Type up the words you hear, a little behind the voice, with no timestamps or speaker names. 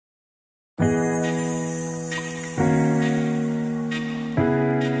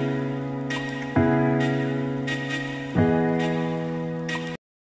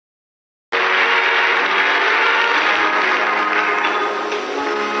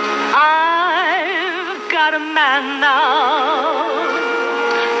got a man now.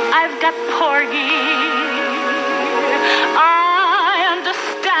 I've got Porgy. I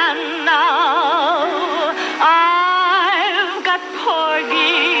understand now. I've got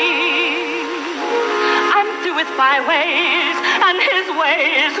Porgy. I'm through with my ways, and his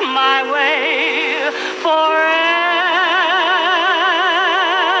ways my way forever.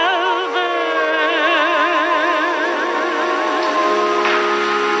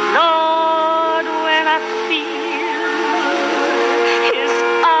 Lord, when I feel his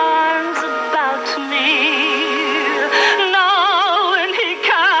arms about me, knowing he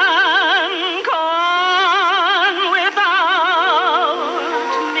can go on without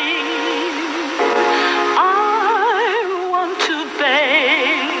me, I want to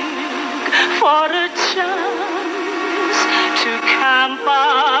beg for a chance to camp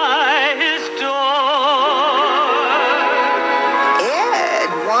by his door. Ed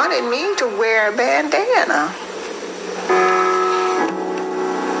wanted me to wear a bandana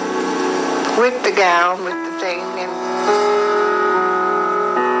with the gown, with the thing, and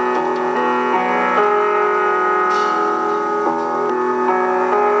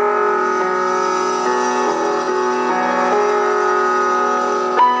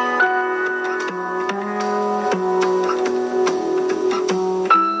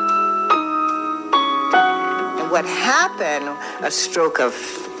what happened, a stroke of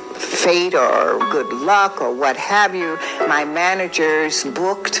fate or good luck or what have you, my managers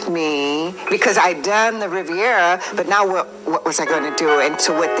booked me because I'd done the Riviera, but now what was I going to do? And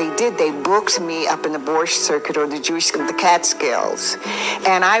so what they did, they booked me up in the Borscht Circuit or the Catskills.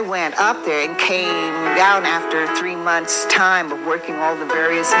 And I went up there and came down after 3 months' time of working all the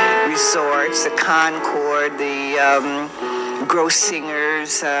various resorts, the Concord, the Gross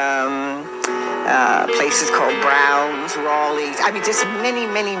Singers, places called Brown's, Raleigh's. I mean, just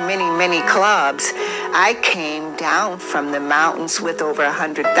many clubs. I came down from the mountains with over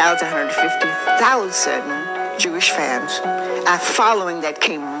 100,000, 150,000 Jewish fans. A following that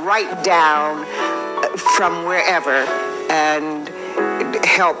came right down from wherever and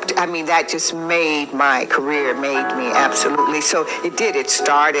helped. I mean, that just made my career, made me absolutely. So it did. It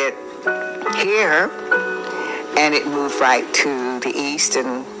started here, and it moved right to the east,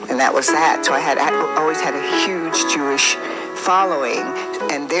 and that was that. So I always had a huge Jewish following,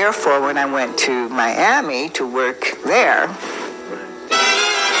 and therefore when I went to Miami to work there,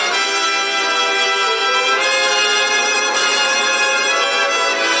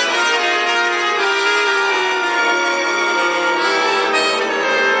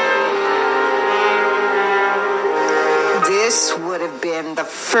 this would have been the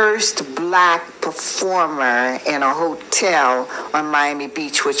first black performer in a hotel on Miami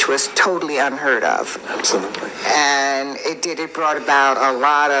Beach, which was totally unheard of. Absolutely. And it brought about a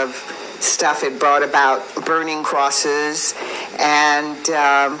lot of stuff. It brought about burning crosses and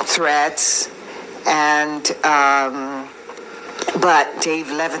threats. And but Dave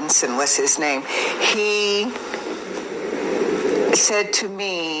Levinson was his name. He said to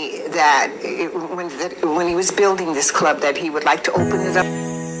me that when he was building this club, that he would like to open it up.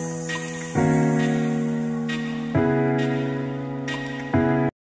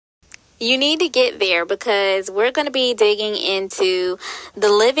 You need to get there because we're going to be digging into the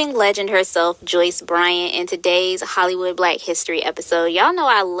living legend herself, Joyce Byant, in today's Hollywood Black History episode. Y'all know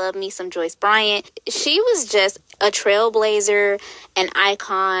I love me some Joyce Byant. She was just a trailblazer, an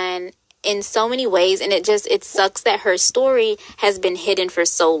icon in so many ways, and it sucks that her story has been hidden for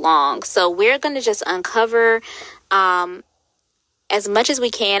so long. So we're going to just uncover as much as we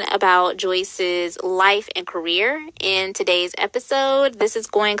can about Joyce's life and career in today's episode. This is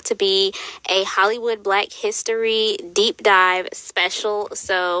going to be a Hollywood Black History deep dive special.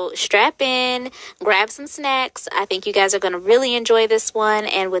 So strap in, grab some snacks. I think you guys are going to really enjoy this one.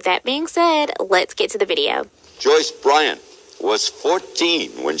 And with that being said, let's get to the video. Joyce Byant was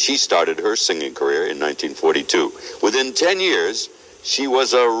 14 when she started her singing career in 1942. Within 10 years, she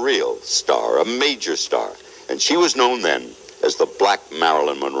was a real star, a major star, and she was known then as the Black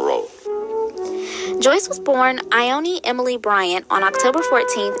Marilyn Monroe. Joyce was born Ione Emily Bryant on October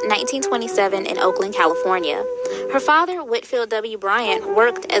 14, 1927 in Oakland, California. Her father, Whitfield W. Bryant,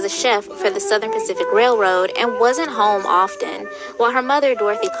 worked as a chef for the Southern Pacific Railroad and wasn't home often, while her mother,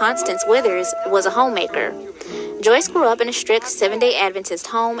 Dorothy Constance Withers, was a homemaker. Joyce grew up in a strict Seventh-day Adventist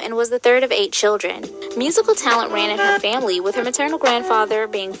home and was the third of 8 children. Musical talent ran in her family, with her maternal grandfather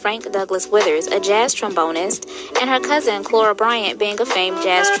being Frank Douglas Withers, a jazz trombonist, and her cousin, Clara Bryant, being a famed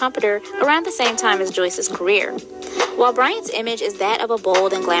jazz trumpeter around the same time as Joyce's career. While Bryant's image is that of a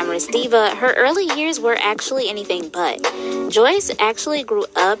bold and glamorous diva, her early years were actually anything but. Joyce actually grew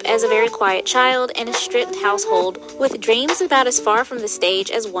up as a very quiet child in a strict household, with dreams about as far from the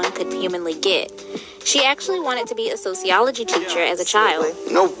stage as one could humanly get. She actually wanted to be a sociology teacher as a child.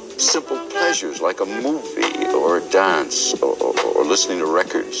 No simple pleasures like a movie or a dance or listening to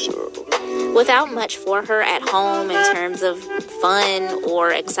records. Without much for her at home in terms of fun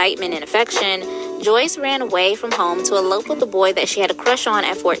or excitement and affection, Joyce ran away from home to elope with a boy that she had a crush on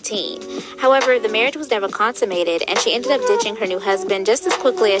at 14. However, the marriage was never consummated, and she ended up ditching her new husband just as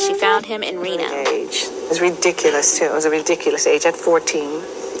quickly as she found him in Reno. Age. It was ridiculous, too. It was a ridiculous age at 14.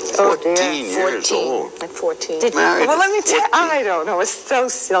 14 years old. At 14. Married Well, let me at tell you, 14. I don't know. It's so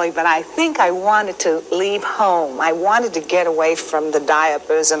silly, but I think I wanted to leave home. I wanted to get away from the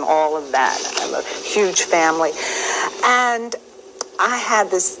diapers and all of that. I have a huge family. And I had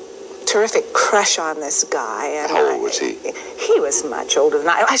this terrific crush on this guy. And How old was he? He was much older than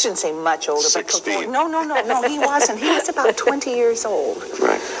I shouldn't say much older, 16. but no, he wasn't. He was about 20 years old.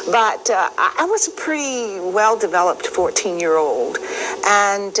 Right. But I was a pretty well-developed 14-year-old.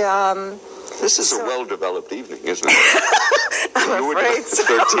 And This is a well-developed evening, isn't it? I'm You were afraid so.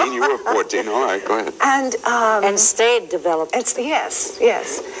 13, you were 14. All right, go ahead. And stayed developed.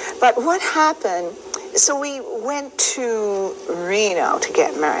 Yes. But what happened, so we went to Reno to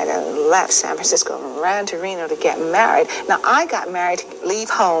get married and left San Francisco and ran to Reno to get married. Now, I got married to leave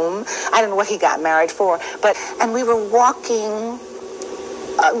home. I don't know what he got married for, and we were walking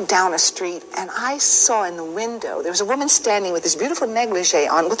down a street, and I saw in the window, there was a woman standing with this beautiful negligee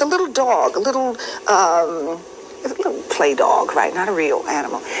on with a little dog, a little play dog, right? Not a real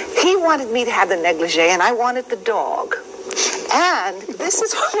animal. He wanted me to have the negligee, and I wanted the dog. And this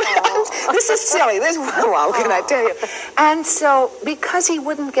is this is silly. What can I tell you? And so, because he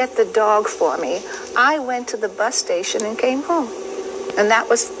wouldn't get the dog for me, I went to the bus station and came home. And that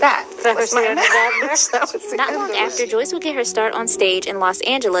was that. That was my marriage. Not long after, Joyce would get her start on stage in Los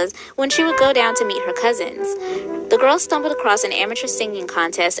Angeles when she would go down to meet her cousins. The girls stumbled across an amateur singing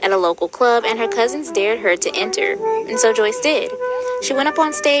contest at a local club, and her cousins dared her to enter. And so Joyce did. She went up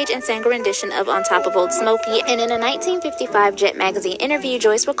on stage and sang a rendition of On Top of Old Smoky, and in a 1955 Jet magazine interview,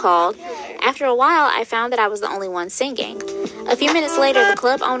 Joyce recalled, "After a while, I found that I was the only one singing. A few minutes later, the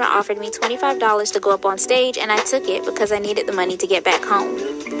club owner offered me $25 to go up on stage, and I took it because I needed the money to get back home."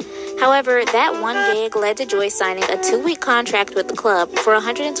 However, that one gig led to Joyce signing a 2-week contract with the club for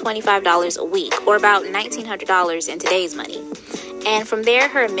 $125 a week, or about $1,900 in today's money. And from there,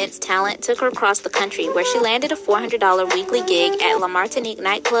 her immense talent took her across the country, where she landed a $400 weekly gig at La Martinique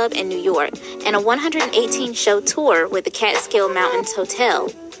nightclub in New York, and a 118-show tour with the Catskill Mountains Hotel.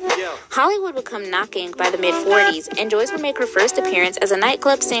 Hollywood would come knocking by the mid-40s, and Joyce would make her first appearance as a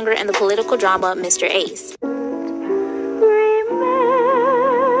nightclub singer in the political drama Mr. Ace.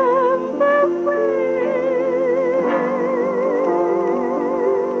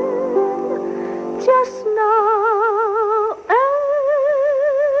 Just now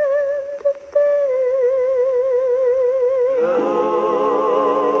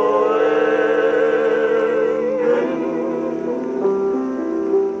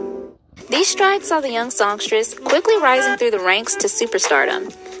These strides saw the young songstress quickly rising through the ranks to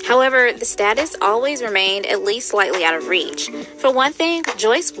superstardom. However, the status always remained at least slightly out of reach. For one thing,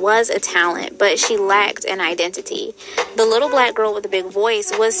 Joyce was a talent, but she lacked an identity. The little black girl with the big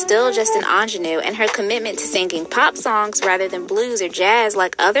voice was still just an ingenue, and her commitment to singing pop songs rather than blues or jazz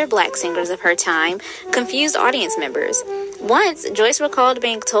like other black singers of her time confused audience members. Once, Joyce recalled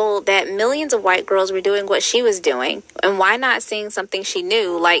being told that millions of white girls were doing what she was doing, and why not sing something she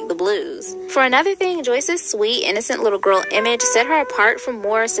knew, like the blues? For another thing, Joyce's sweet, innocent little girl image set her apart from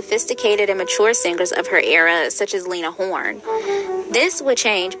more sophisticated and mature singers of her era, such as Lena Horne. This would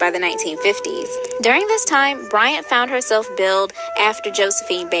change by the 1950s. During this time, Bryant found herself billed after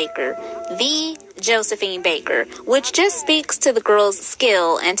Josephine Baker, the Josephine Baker, which just speaks to the girl's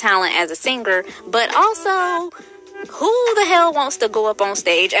skill and talent as a singer, but also, who the hell wants to go up on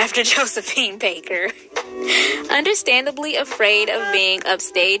stage after Josephine Baker? Understandably afraid of being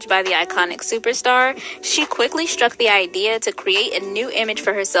upstaged by the iconic superstar, she quickly struck the idea to create a new image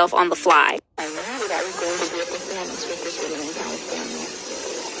for herself on the fly. I knew that I was going to be a performance with this woman in California.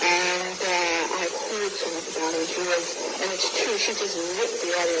 And I heard so much about her. And it's true, she just ripped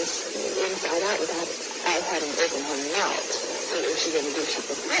the audience inside out without having opened her mouth. see what she's going to do to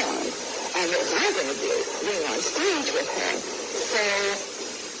perform. And what was I going to do? Being on stage with her. So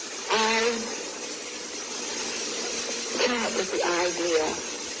I came up with the idea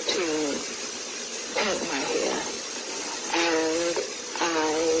to paint my hair. And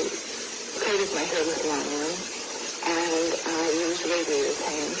I coated my hair with lime. And I used radiator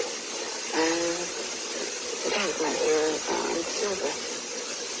paint. And painted my hair silver.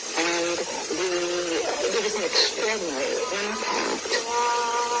 And there was an extraordinary impact.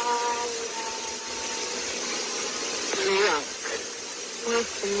 Rock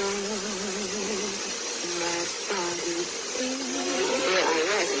with love, my body. There I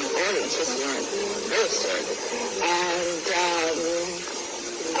was in the audience, just roasted. And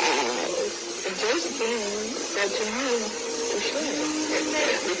Joyce Byant said to me,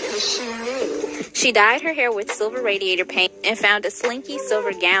 because she knew. She dyed her hair with silver radiator paint and found a slinky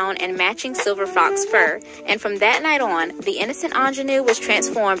silver gown and matching silver fox fur. And from that night on, the innocent ingenue was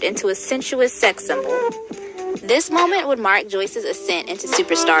transformed into a sensuous sex symbol. This moment would mark Joyce's ascent into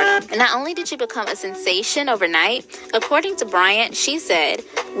superstardom. And not only did she become a sensation overnight, according to Bryant, she said,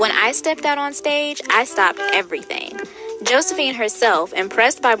 "When I stepped out on stage, I stopped everything." Josephine herself,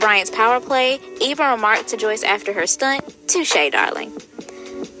 impressed by Bryant's power play, even remarked to Joyce after her stunt, "Touché, darling."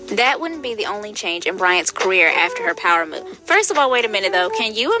 That wouldn't be the only change in Bryant's career after her power move. First of all, wait a minute though.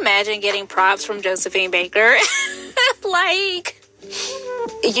 Can you imagine getting props from Josephine Baker?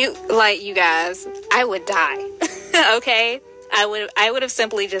 You guys, I would die. Okay? I would have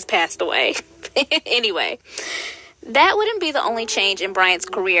simply just passed away. Anyway, that wouldn't be the only change in Bryant's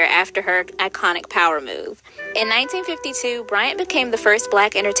career after her iconic power move. In 1952, Bryant became the first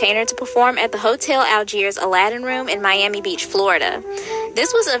black entertainer to perform at the Hotel Algiers Aladdin Room in Miami Beach, Florida.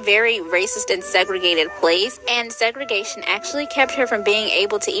 This was a very racist and segregated place, and segregation actually kept her from being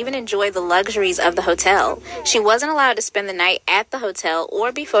able to even enjoy the luxuries of the hotel. She wasn't allowed to spend the night at the hotel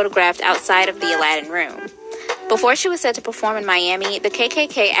or be photographed outside of the Aladdin Room. Before she was set to perform in Miami, the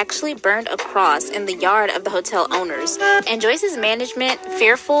KKK actually burned a cross in the yard of the hotel owners, and Joyce's management,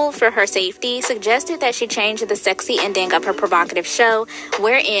 fearful for her safety, suggested that she change the sexy ending of her provocative show,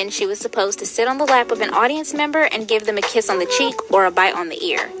 wherein she was supposed to sit on the lap of an audience member and give them a kiss on the cheek or a bite on the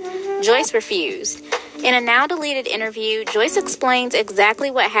ear. Joyce refused. In a now-deleted interview, Joyce explains exactly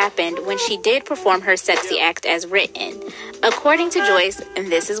what happened when she did perform her sexy act as written. According to Joyce,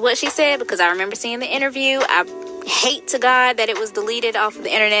 and this is what she said because I remember seeing the interview, I hate to God that it was deleted off of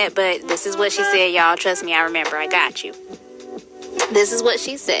the internet, but this is what she said, y'all. Trust me, I remember. I got you. This is what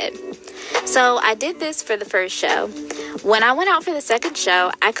she said. "So I did this for the first show. When I went out for the second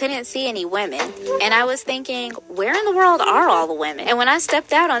show, I couldn't see any women. And I was thinking, where in the world are all the women? And when I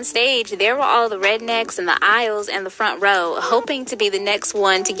stepped out on stage, there were all the rednecks in the aisles and the front row, hoping to be the next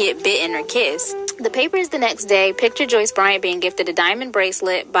one to get bitten or kissed. The papers the next day pictured Joyce Byant being gifted a diamond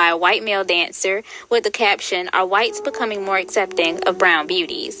bracelet by a white male dancer with the caption, 'Are whites becoming more accepting of brown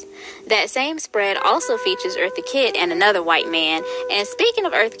beauties?' That same spread also features Eartha Kitt and another white man. And speaking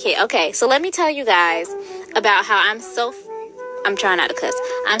of Eartha Kitt, okay, so let me tell you guys about how I'm trying not to cuss.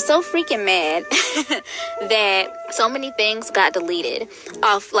 I'm so freaking mad that so many things got deleted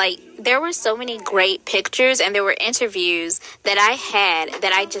off. Like, there were so many great pictures and there were interviews that I had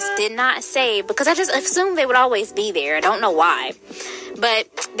that I just did not save because I just assumed they would always be there. I don't know why. But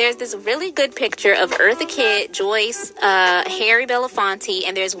there's this really good picture of Eartha Kitt, Joyce, Harry Belafonte,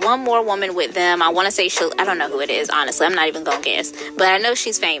 and there's one more woman with them. I want to say, I don't know who it is, honestly. I'm not even going to guess. But I know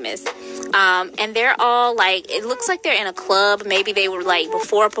she's famous. And they're all like, it looks like they're in a club. Maybe they were like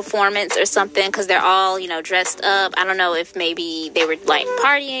before a performance or something because they're all, dressed up. I don't know if maybe they were like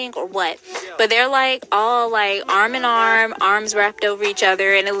partying or what. But they're like all like arm in arm, arms wrapped over each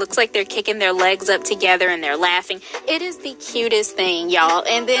other. And it looks like they're kicking their legs up together and they're laughing. It is the cutest thing, y'all.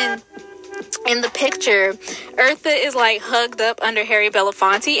 And then in the picture, Eartha is like hugged up under Harry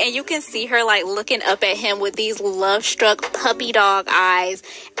Belafonte, and you can see her like looking up at him with these love-struck puppy dog eyes.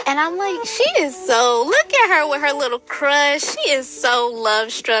 And I'm like, look at her with her little crush. She is so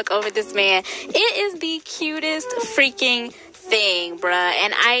love-struck over this man. It is the cutest freaking thing, bruh.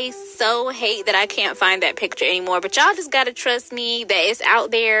 And I so hate that I can't find that picture anymore, but y'all just gotta trust me that it's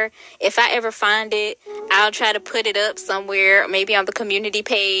out there. If I ever find it, I'll try to put it up somewhere, maybe on the community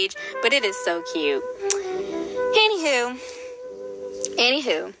page, but it is so cute.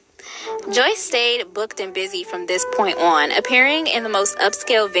 Anywho, Joyce stayed booked and busy from this point on, appearing in the most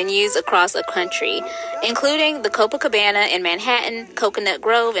upscale venues across the country, including the Copacabana in Manhattan, Coconut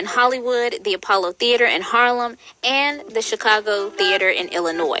Grove in Hollywood, the Apollo Theater in Harlem, and the Chicago Theater in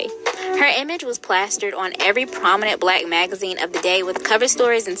Illinois. Her image was plastered on every prominent black magazine of the day, with cover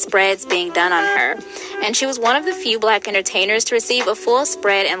stories and spreads being done on her. And she was one of the few black entertainers to receive a full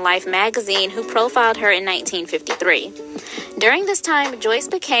spread in Life magazine, who profiled her in 1953. During this time, Joyce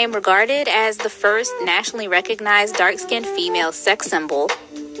became regarded as the first nationally recognized dark-skinned female sex symbol,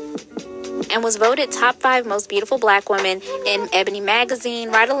 and was voted top 5 most beautiful black women in Ebony magazine,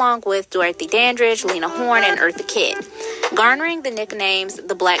 right along with Dorothy Dandridge, Lena Horne, and Eartha Kitt, garnering the nicknames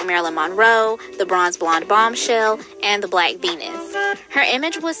the Black Marilyn Monroe, the Bronze Blonde Bombshell, and the Black Venus. Her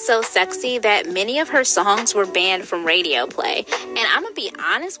image was so sexy that many of her songs were banned from radio play. And I'm gonna be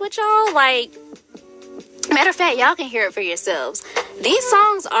honest with y'all, like, matter of fact, y'all can hear it for yourselves. These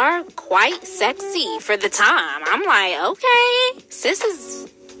songs are quite sexy for the time. I'm like, okay, sis is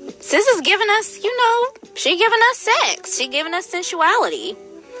giving us, she giving us sex. She giving us sensuality.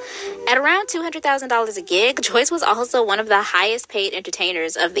 At around $200,000 a gig, Joyce was also one of the highest paid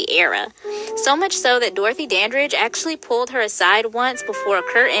entertainers of the era. So much so that Dorothy Dandridge actually pulled her aside once before a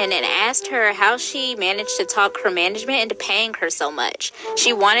curtain and asked her how she managed to talk her management into paying her so much.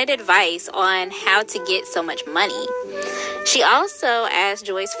 She wanted advice on how to get so much money. She also asked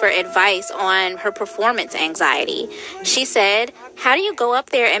Joyce for advice on her performance anxiety. She said, "How do you go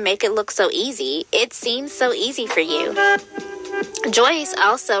up there and make it look so easy? It seems so easy for you." Joyce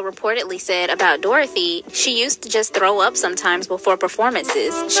also reportedly said about Dorothy, she used to just throw up sometimes before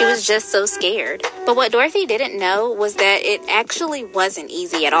performances. She was just so scared. But what Dorothy didn't know was that it actually wasn't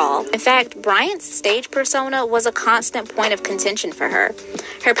easy at all. In fact, Bryant's stage persona was a constant point of contention for her.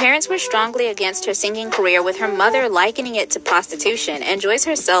 Her parents were strongly against her singing career, with her mother likening it to prostitution, and Joyce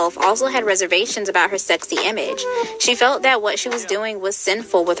herself also had reservations about her sexy image. She felt that what she was doing was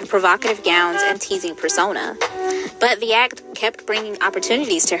sinful with her provocative gowns and teasing persona. But the act kept bringing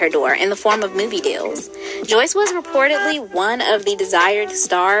opportunities to her door in the form of movie deals. Joyce was reportedly one of the desired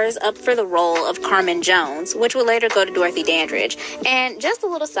stars up for the role of Carmen Jones, which would later go to Dorothy Dandridge. And just a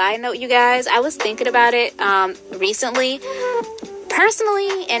little side note, you guys, I was thinking about it recently.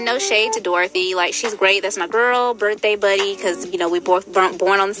 Personally, and no shade to Dorothy, like, she's great. That's my girl, birthday buddy, because, we both weren't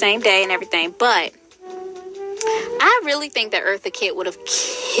born on the same day and everything. But I really think that Eartha Kitt would have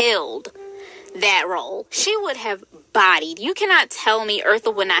killed that role. She would have bodied. You cannot tell me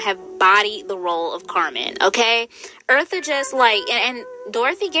Eartha would not have bodied the role of Carmen, okay? Eartha just, like, and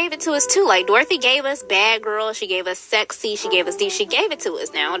Dorothy gave it to us too. Like, Dorothy gave us bad girl, she gave us sexy, she gave us these, she gave it to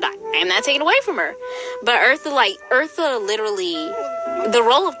us. Now, I'm not taking away from her. But Eartha literally, the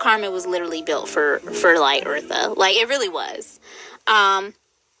role of Carmen was literally built for like, Eartha. Like, it really was.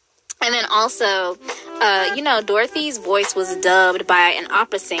 And then also, Dorothy's voice was dubbed by an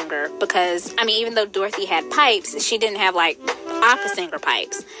opera singer because, even though Dorothy had pipes, she didn't have, like, opera singer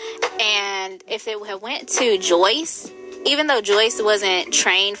pipes. And if it had went to Joyce, even though Joyce wasn't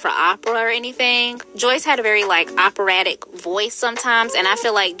trained for opera or anything, Joyce had a very, like, operatic voice sometimes, and I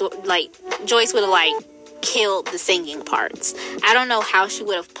feel like, Joyce would have, like, killed the singing parts. I don't know how she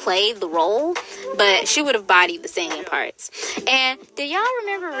would have played the role, but she would have bodied the singing parts. And do y'all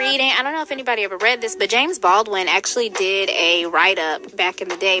remember reading, I don't know if anybody ever read this, but James Baldwin actually did a write-up back in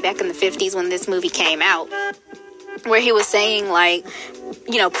the day, back in the 50s when this movie came out, where he was saying, like,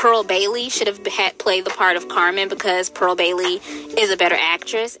 Pearl Bailey should have played the part of Carmen because Pearl Bailey is a better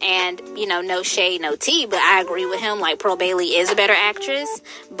actress. And, no shade, no tea, but I agree with him. Like, Pearl Bailey is a better actress.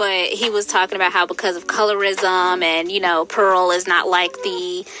 But he was talking about how because of colorism and, Pearl is not like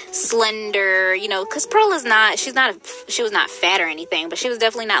the slender, because Pearl is not, she was not fat or anything, but she was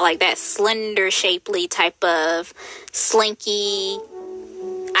definitely not like that slender, shapely type of slinky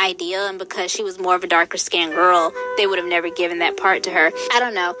idea, and because she was more of a darker skinned girl, they would have never given that part to her. I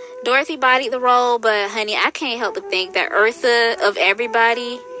don't know. Dorothy bodied the role, but honey, I can't help but think that Eartha, of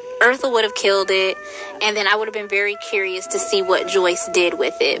everybody, Eartha would have killed it, and then I would have been very curious to see what Joyce did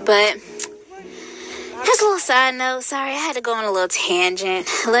with it. But just a little side note, sorry, I had to go on a little tangent.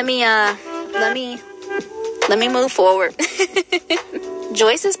 Let me move forward.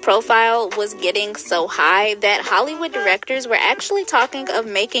 Joyce's profile was getting so high that Hollywood directors were actually talking of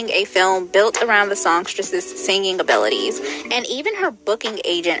making a film built around the songstress's singing abilities, and even her booking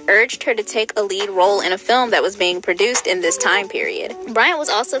agent urged her to take a lead role in a film that was being produced in this time period. Bryant was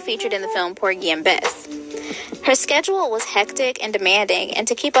also featured in the film Porgy and Bess. Her schedule was hectic and demanding, and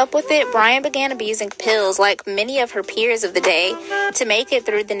to keep up with it, Bryant began abusing pills like many of her peers of the day to make it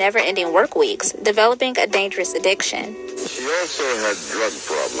through the never-ending work weeks, developing a dangerous addiction. She also had drug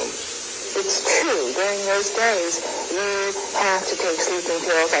problems. it's true. During those days, you have to take sleeping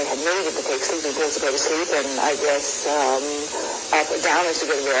pills. I had needed to take sleeping pills to go to sleep, and I guess down is to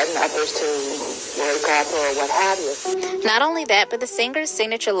go to bed, and up is to wake up or what have you. Not only that, but the singer's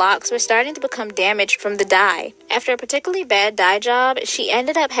signature locks were starting to become damaged from the dye. After a particularly bad dye job, she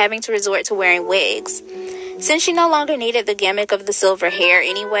ended up having to resort to wearing wigs. Since she no longer needed the gimmick of the silver hair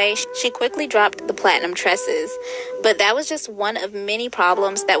anyway, she quickly dropped the platinum tresses. But that was just one of many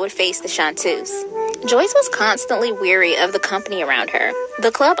problems that would face the chanteuse. Joyce was constantly weary of the company around her.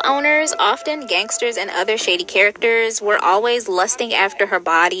 The club owners, often gangsters and other shady characters, were always lusting after her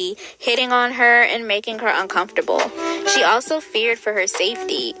body, hitting on her, and making her uncomfortable. She also feared for her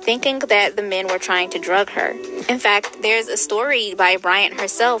safety, thinking that the men were trying to drug her. In fact, there's a story by Bryant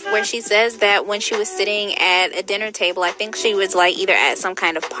herself where she says that when she was sitting at a dinner table, I think she was like either at some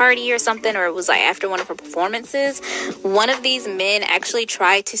kind of party or something, or it was like after one of her performances, one of these men actually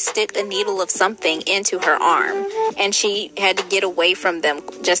tried to stick a needle of something into her arm, and she had to get away from them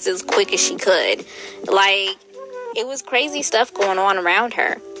just as quick as she could. Like, it was crazy stuff going on around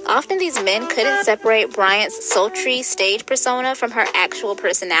her. Often these men couldn't separate Bryant's sultry stage persona from her actual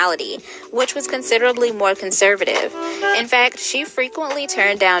personality, which was considerably more conservative. In fact, she frequently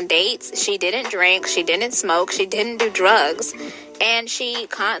turned down dates, she didn't drink, she didn't smoke, she didn't do drugs, and she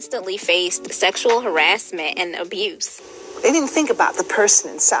constantly faced sexual harassment and abuse. They didn't think about the person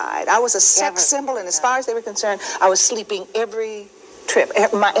inside. I was a sex symbol, and as far as they were concerned, I was sleeping every trip,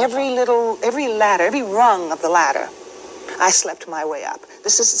 every ladder, every rung of the ladder. I slept my way up.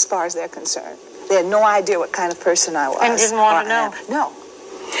 This is as far as they're concerned. They had no idea what kind of person I was. And didn't want to know. No.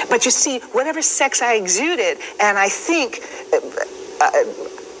 But you see, whatever sex I exuded, and I think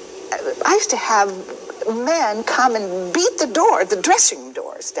I used to have men come and beat the dressing room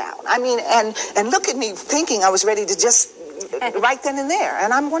doors down. I mean, and look at me thinking I was ready to just right then and there.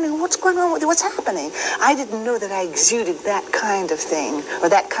 And I'm wondering, what's going on with you? What's happening? I didn't know that I exuded that kind of thing or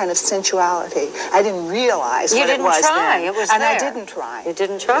that kind of sensuality. I didn't realize what it was. You didn't try. Then. It was and there. I didn't try. You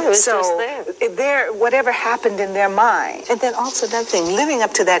didn't try. It was just there. Whatever happened in their mind. And then also another thing, living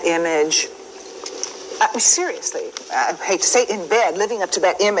up to that image. Seriously, I hate to say it, in bed, living up to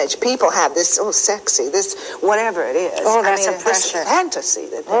that image, people have this, sexy, this, whatever it is. Oh, that's a this pressure. fantasy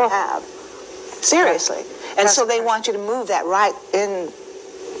that they have. Seriously. And so they want you to move that right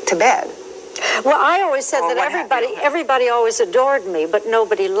into bed. Well, I always said that everybody always adored me, but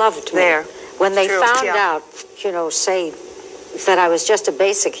nobody loved me. When they found out, say, that I was just a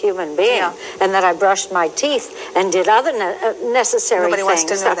basic human being and that I brushed my teeth and did other necessary things. Nobody wants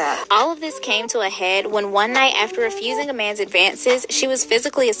to know that. All of this came to a head when one night, after refusing a man's advances, she was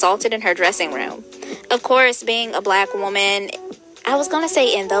physically assaulted in her dressing room. Of course, being a black woman, I was going to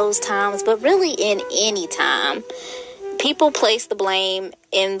say in those times, but really in any time, people place the blame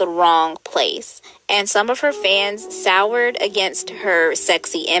in the wrong place. And some of her fans soured against her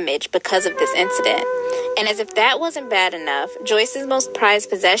sexy image because of this incident. And as if that wasn't bad enough, Joyce's most prized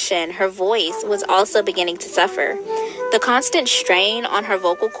possession, her voice, was also beginning to suffer. The constant strain on her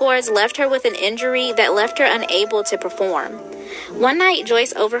vocal cords left her with an injury that left her unable to perform. One night,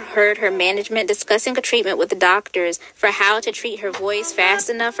 Joyce overheard her management discussing a treatment with the doctors for how to treat her voice fast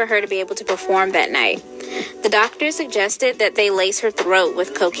enough for her to be able to perform that night. The doctors suggested that they lace her throat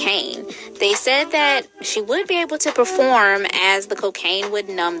with cocaine. They said that she would be able to perform as the cocaine would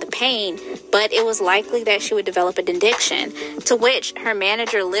numb the pain, but it was likely that she would develop an addiction, to which her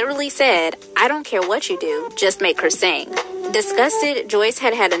manager literally said, "I don't care what you do, just make her sing." Disgusted, Joyce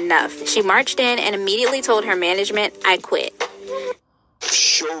had had enough. She marched in and immediately told her management, "I quit."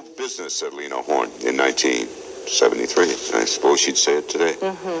 Show business, said Lena Horne in 1973. I suppose she'd say it today.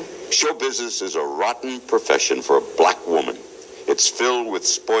 Show business is a rotten profession for a black woman. It's filled with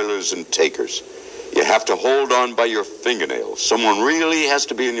spoilers and takers. You have to hold on by your fingernails. Someone really has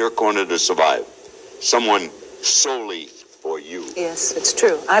to be in your corner to survive. Someone solely for you. Yes, it's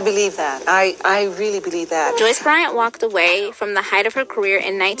true. I believe that. I really believe that. Joyce Byant walked away from the height of her career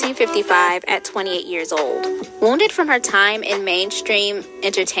in 1955 at 28 years old. Wounded from her time in mainstream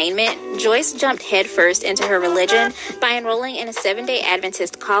entertainment, Joyce jumped headfirst into her religion by enrolling in a Seventh-day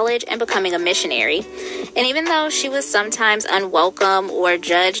Adventist college and becoming a missionary. And even though she was sometimes unwelcome or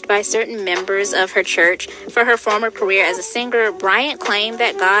judged by certain members of her church for her former career as a singer, Bryant claimed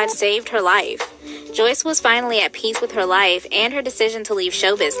that God saved her life. Joyce was finally at peace with her life and her decision to leave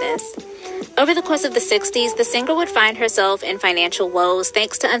show business. Over the course of the 60s, the singer would find herself in financial woes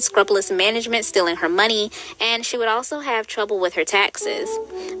thanks to unscrupulous management stealing her money, and she would also have trouble with her taxes.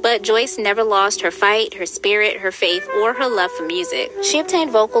 But Joyce never lost her fight, her spirit, her faith, or her love for music. She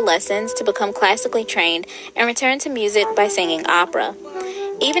obtained vocal lessons to become classically trained and returned to music by singing opera.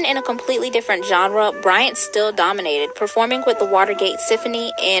 Even in a completely different genre, Bryant still dominated, performing with the Watergate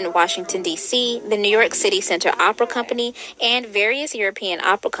Symphony in Washington, D.C., the New York City Center Opera Company, and various European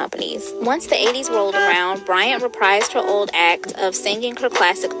opera companies. Once the 80s rolled around, Bryant reprised her old act of singing her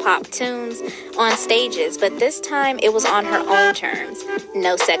classic pop tunes on stages, but this time it was on her own terms.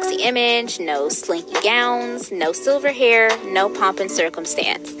 No sexy image, no slinky gowns, no silver hair, no pomp and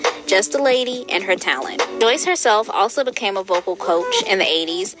circumstance. Just a lady and her talent. Joyce herself also became a vocal coach in the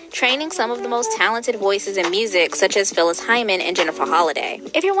 80s, training some of the most talented voices in music, such as Phyllis Hyman and Jennifer Holliday.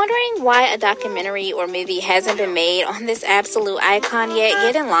 If you're wondering why a documentary or movie hasn't been made on this absolute icon yet,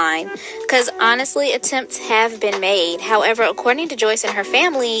 get in line, because honestly, attempts have been made. However, according to Joyce and her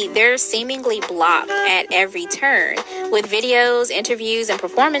family, they're seemingly blocked at every turn, with videos, interviews, and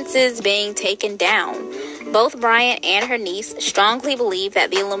performances being taken down. Both Bryant and her niece strongly believe that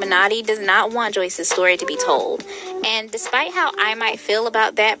the Illuminati does not want Joyce's story to be told. And despite how I might feel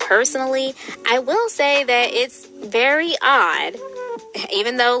about that personally, I will say that it's very odd.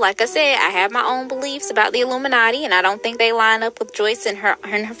 Even though, like I said, I have my own beliefs about the Illuminati, and I don't think they line up with Joyce and her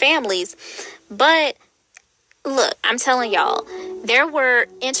family's. But look, I'm telling y'all, there were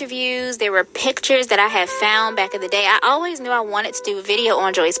interviews, there were pictures that I have found back in the day. I always knew I wanted to do a video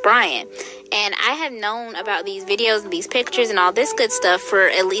on Joyce Byant. And I have known about these videos and these pictures and all this good stuff for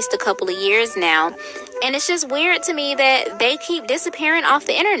at least a couple of years now. And it's just weird to me that they keep disappearing off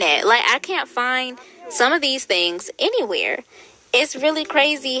the internet. Like, I can't find some of these things anywhere. It's really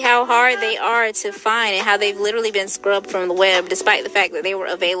crazy how hard they are to find and how they've literally been scrubbed from the web, despite the fact that they were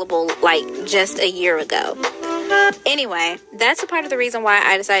available like just a year ago. Anyway, that's a part of the reason why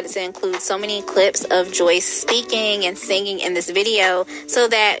I decided to include so many clips of Joyce speaking and singing in this video, so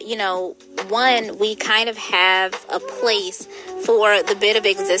that, you know, one, we kind of have a place for the bit of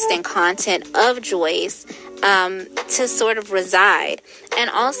existing content of Joyce to sort of reside. And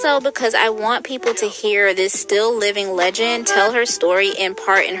also because I want people to hear this still living legend tell her story in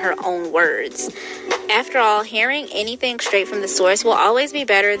part in her own words. After all, hearing anything straight from the source will always be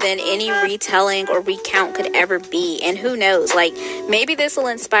better than any retelling or recount could ever be. And who knows, like, maybe this will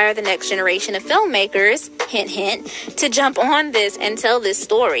inspire the next generation of filmmakers, hint, hint, to jump on this and tell this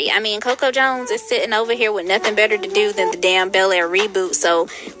story. I mean, Coco Jones is sitting over here with nothing better to do than the damn Bel Air reboot. So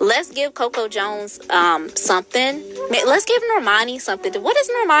let's give Coco Jones something. Let's give Normani something to... What is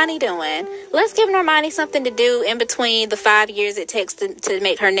Normani doing? Let's give Normani something to do in between the 5 years it takes to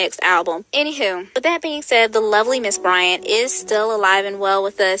make her next album. Anywho, with that being said, the lovely Miss Bryant is still alive and well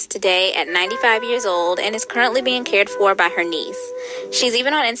with us today at 95 years old and is currently being cared for by her niece. She's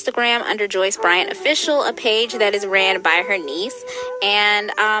even on Instagram under Joyce Byant Official, a page that is ran by her niece.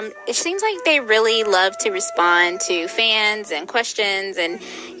 And it seems like they really love to respond to fans and questions. And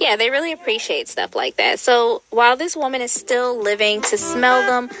yeah, they really appreciate stuff like that. So while this woman is still living to smell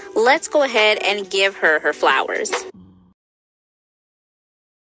them, let's go ahead and give her her flowers.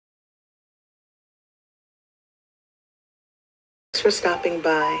 Thanks for stopping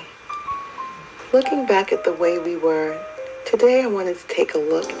by. Looking back at the way we were, today I wanted to take a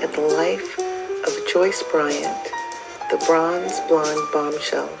look at the life of Joyce Byant, the bronze blonde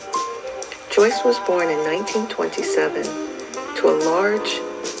bombshell. Joyce was born in 1927 to a large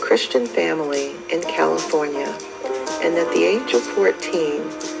Christian family in California, and at the age of 14,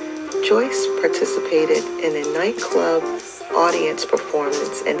 Joyce participated in a nightclub audience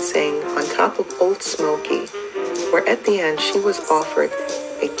performance and sang on top of Old Smoky, where at the end she was offered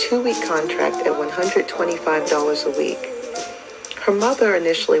a 2-week contract at $125 a week. Her mother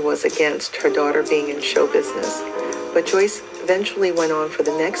initially was against her daughter being in show business, but Joyce eventually went on for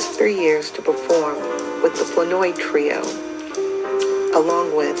the next 3 years to perform with the Flournoy Trio,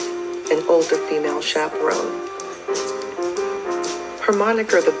 along with an older female chaperone. Her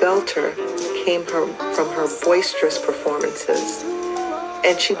moniker, the Belter, came from her boisterous performances,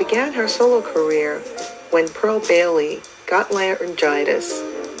 and she began her solo career when Pearl Bailey got laryngitis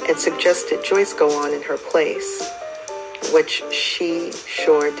and suggested Joyce go on in her place, which she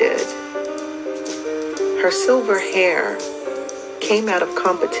sure did. Her silver hair came out of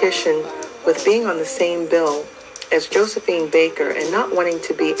competition with being on the same bill as Josephine Baker, and not wanting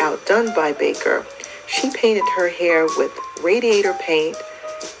to be outdone by Baker, she painted her hair with radiator paint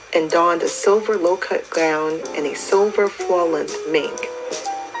and donned a silver low-cut gown and a silver floor-length mink.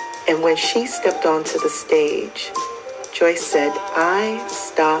 And when she stepped onto the stage, Joyce said, "I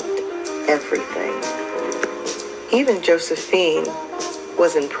stopped everything." Even Josephine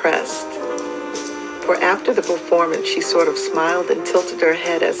was impressed, for after the performance, she sort of smiled and tilted her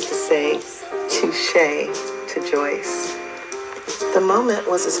head as to say, "Touché" to Joyce. The moment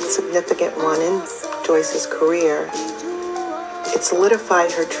was a significant one in Joyce's career, It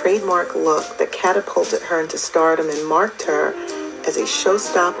solidified her trademark look that catapulted her into stardom and marked her as a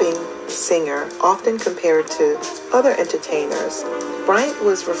show-stopping singer, often compared to other entertainers. Bryant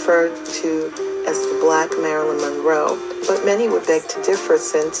was referred to as the Black Marilyn Monroe, but many would beg to differ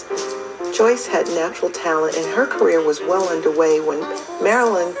since Joyce had natural talent and her career was well underway when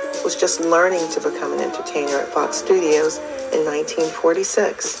Marilyn was just learning to become an entertainer at Fox Studios in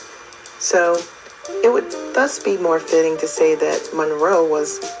 1946. So it would thus be more fitting to say that Monroe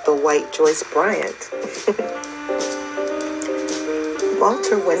was the white Joyce Bryant.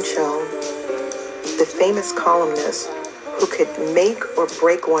 Walter Winchell, the famous columnist who could make or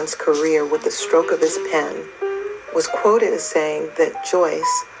break one's career with the stroke of his pen, was quoted as saying that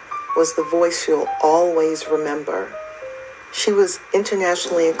Joyce was the voice you'll always remember. She was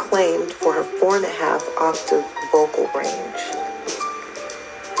internationally acclaimed for her 4.5 octave vocal range.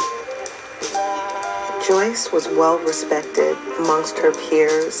 Joyce was well respected amongst her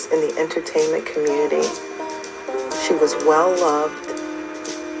peers in the entertainment community. She was well loved,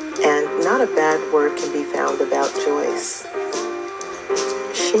 and not a bad word can be found about Joyce.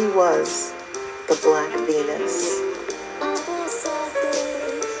 She was the Black Venus.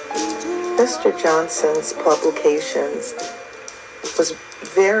 Mr. Johnson's publications was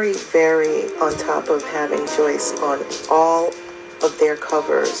very, very on top of having Joyce on all of their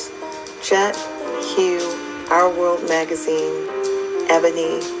covers. Jet, Hue, Our World magazine,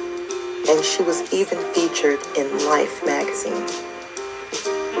 Ebony, and she was even featured in Life magazine.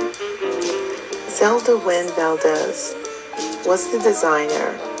 Zelda Wynne Valdez was the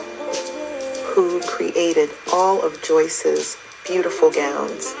designer who created all of Joyce's beautiful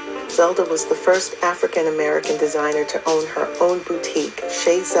gowns. Zelda was the first African-American designer to own her own boutique,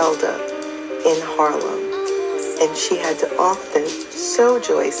 Chez Zelda, in Harlem. And she had to often sew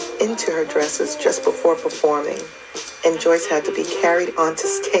Joyce into her dresses just before performing. And Joyce had to be carried onto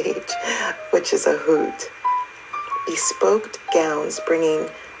stage, which is a hoot. Bespoke gowns bringing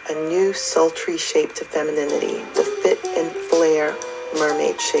a new sultry shape to femininity, the fit and flare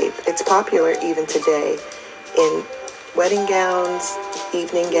mermaid shape. It's popular even today in wedding gowns,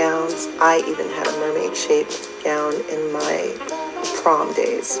 evening gowns. I even had a mermaid shaped gown in my prom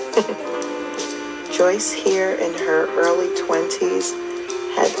days. Joyce here in her early 20s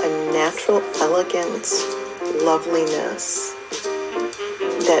had a natural elegance, loveliness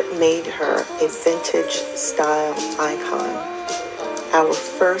that made her a vintage style icon. Our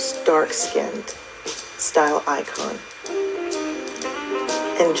first dark-skinned style icon.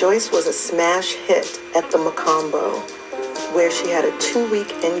 And Joyce was a smash hit at the Macombo, where she had a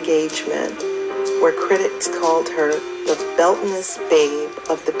 2-week engagement where critics called her the beltness babe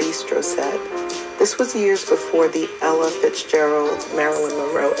of the bistro set. This was years before the Ella Fitzgerald Marilyn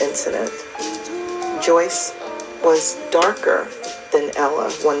Monroe incident. Joyce was darker than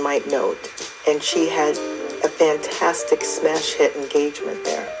Ella, one might note, and she had a fantastic smash hit engagement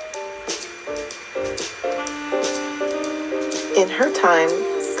there. In her time,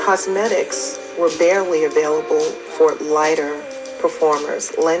 cosmetics were barely available for lighter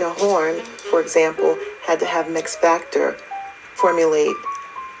performers. Lena Horne, for example, had to have Mix Factor formulate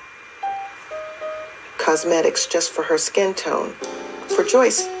cosmetics just for her skin tone. For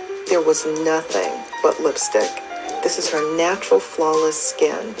Joyce, there was nothing but lipstick. This is her natural, flawless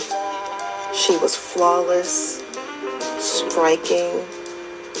skin. She was flawless, striking,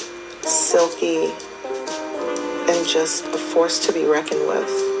 silky, and just a force to be reckoned with.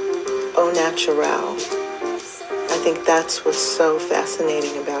 Au naturel. I think that's what's so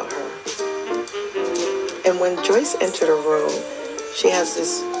fascinating about her. And when Joyce entered a room, she has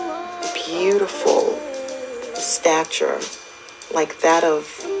this beautiful stature, like that of,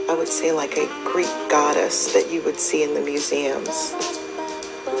 I would say, like a Greek goddess that you would see in the museums.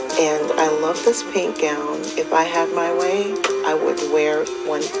 And I love this pink gown. If I had my way, I would wear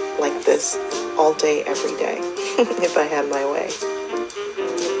one like this all day, every day, if I had my way.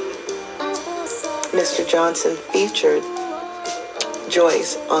 Mr. Johnson featured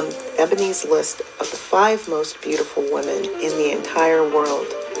Joyce on Ebony's list of the 5 most beautiful women in the entire world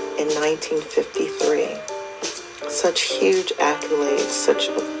in 1953. Such huge accolades, such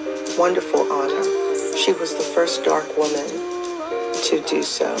a wonderful honor. She was the first dark woman to do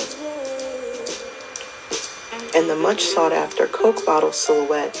so. And the much sought after Coke bottle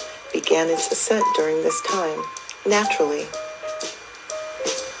silhouette began its ascent during this time, naturally.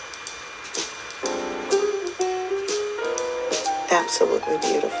 Absolutely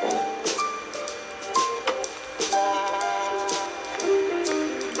beautiful.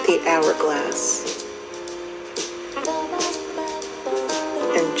 The hourglass.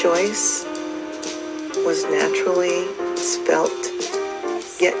 And Joyce was naturally svelte,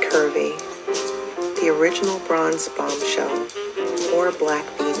 yet curvy, the original bronze bombshell, or Black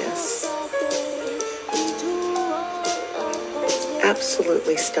Venus.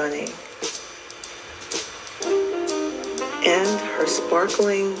 Absolutely stunning. And her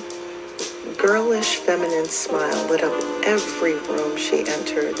sparkling, girlish, feminine smile lit up every room she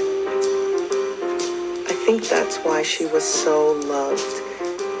entered. I think that's why she was so loved.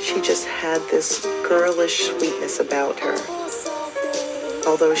 She just had this girlish sweetness about her,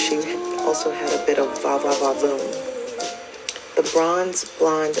 although she also had a bit of va-va-va-voom. The bronze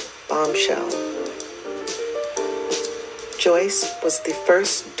blonde bombshell. Joyce was the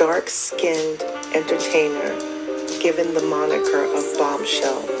first dark-skinned entertainer given the moniker of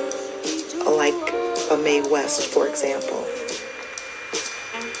bombshell, like a Mae West, for example.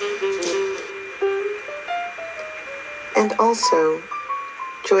 And also,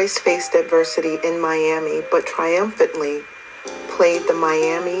 Joyce faced adversity in Miami, but triumphantly played the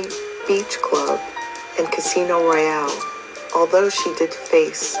Miami Beach Club and Casino Royale, although she did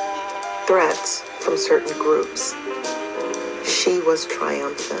face threats from certain groups. She was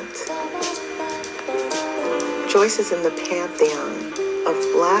triumphant. Joyce is in the pantheon of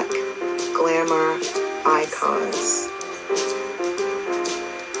Black glamour icons,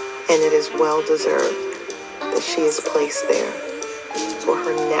 and it is well deserved that she is placed there for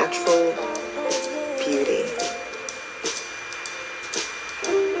her natural beauty.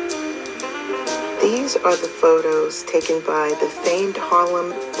 These are the photos taken by the famed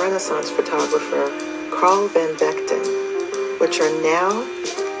Harlem Renaissance photographer Carl Van Vechten, which are now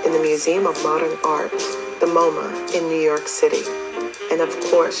in the Museum of Modern Art, the MoMA, in New York City. And of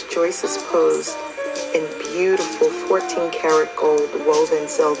course, Joyce is posed in beautiful 14-karat gold woven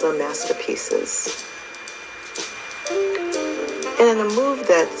Zelda masterpieces. And in a move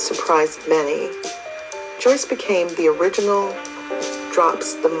that surprised many, Joyce became the original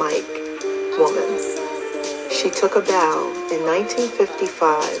drops the mic woman. She took a bow in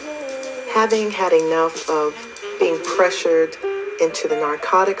 1955, having had enough of being pressured into the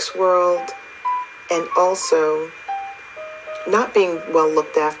narcotics world and also not being well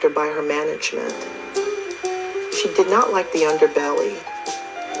looked after by her management. She did not like the underbelly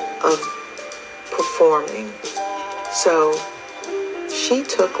of performing, so she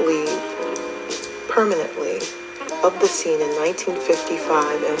took leave permanently of the scene in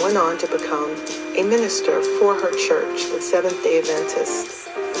 1955 and went on to become a minister for her church, the Seventh-day Adventist.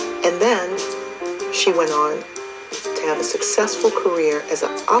 And then she went on to have a successful career as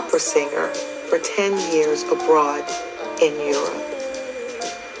an opera singer for 10 years abroad in Europe.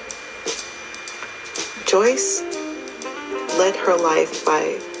 Joyce led her life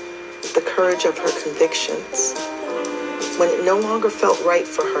by the courage of her convictions. When it no longer felt right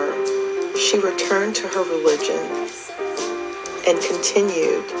for her, she returned to her religion and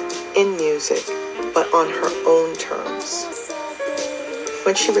continued in music, but on her own terms.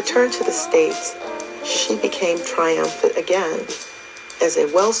 When she returned to the States, she became triumphant again as a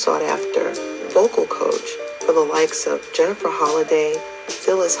well-sought-after vocal coach for the likes of Jennifer Holliday,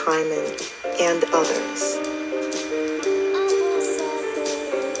 Phyllis Hyman, and others.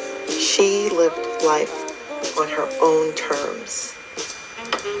 She lived life on her own terms.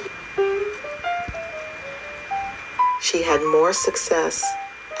 She had more success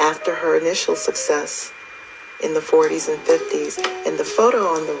after her initial success in the 40s and 50s, and the photo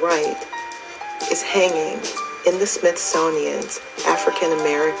on the right is hanging in the Smithsonian's African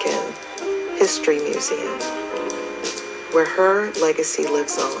American History Museum, where her legacy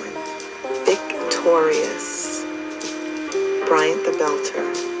lives on. Victorious. Bryant the Belter.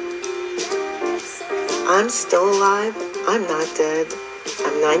 I'm still alive. I'm not dead.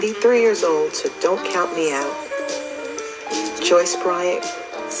 I'm 93 years old, so don't count me out. Joyce Byant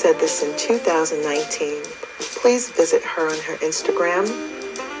said this in 2019. Please visit her on her Instagram.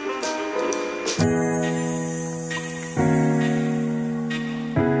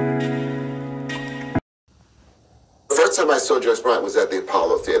 The first time I saw Joyce Byant was at the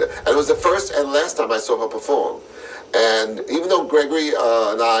Apollo Theater. And it was the first and last time I saw her perform. And even though Gregory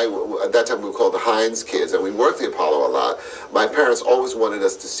and I, at that time we were called the Hines kids, and we worked the Apollo a lot, my parents always wanted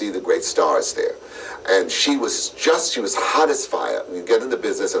us to see the great stars there. And she was hot as fire. You get in the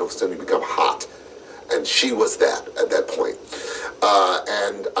business and all of a sudden you become hot. And she was that at that point.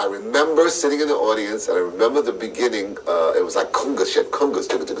 And I remember sitting in the audience, and I remember the beginning, it was like congas, she had congas,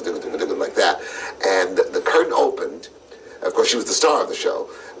 like that. And the curtain opened. Of course, she was the star of the show.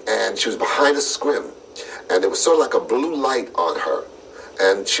 And she was behind a scrim. And there was sort of like a blue light on her.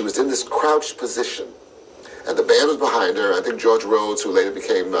 And she was in this crouched position. And the band was behind her. I think George Rhodes, who later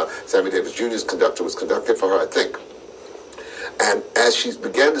became Sammy Davis Jr.'s conductor, was conducting for her, I think. And as she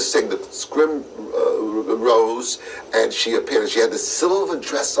began to sing, the scrim rose, and she appeared, and she had this silver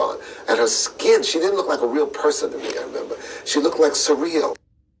dress on, and her skin, she didn't look like a real person to me, I remember. She looked like surreal.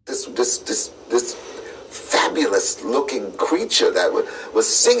 This fabulous looking creature that was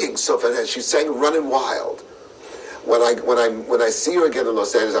singing so fantastic. She sang Running Wild. When I see her again in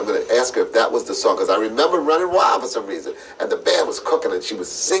Los Angeles, I'm going to ask her if that was the song, because I remember Running Wild for some reason, and the band was cooking, and she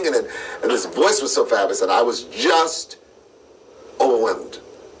was singing it, and this voice was so fabulous, and I was just overwhelmed.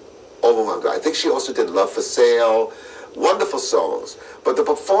 I think she also did Love for Sale, wonderful songs. But the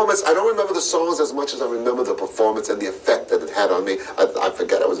performance, I don't remember the songs as much as I remember the performance and the effect that it had on me. I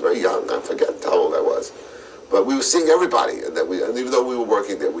forget, I was very young. I forget how old I was. But we were seeing everybody, and even though we were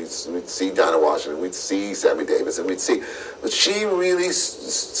working there, we'd see Dinah Washington, we'd see Sammy Davis, and we'd see. But she really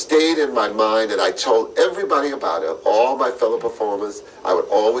stayed in my mind, and I told everybody about her, all my fellow performers. I would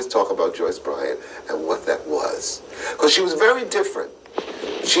always talk about Joyce Byant and what that was. Because she was very different.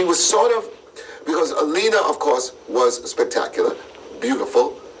 She was sort of, because Alina, of course, was spectacular,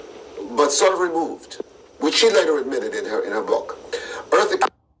 beautiful, but sort of removed, which she later admitted in her book. Eartha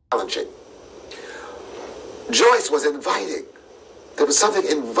challenging. Joyce was inviting. There was something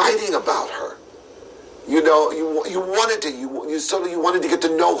inviting about her. You know, you wanted to get to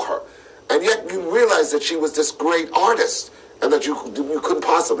know her, and yet you realized that she was this great artist, and that you couldn't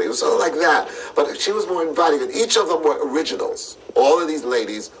possibly. It was sort of like that, but she was more inviting, and each of them were originals. All of these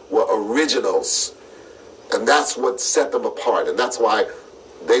ladies were originals, and that's what set them apart, and that's why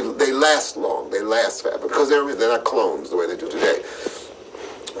they last long. They last forever because they're not clones the way they do today.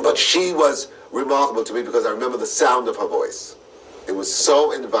 But she was remarkable to me because I remember the sound of her voice. It was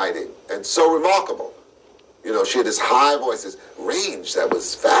so inviting and so remarkable. You know, she had this high voice, this range that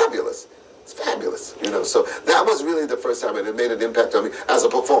was fabulous. It's fabulous, you know. So that was really the first time, and it made an impact on me as a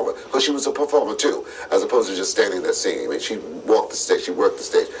performer, because she was a performer too, as opposed to just standing there singing. I mean, she walked the stage, she worked the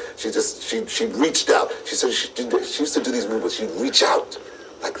stage. She reached out. She said she used to do these movements. She'd reach out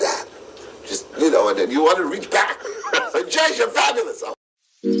like that, just, you know, and then you want to reach back. So, Jay, you're fabulous.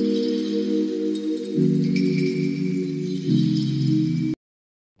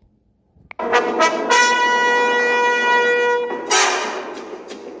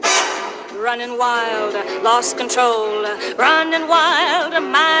 Running wild, lost control, running wild,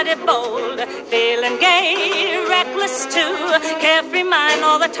 mighty bold, feeling gay, reckless too, carefree mind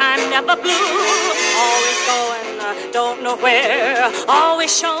all the time, never blue, always going, don't know where,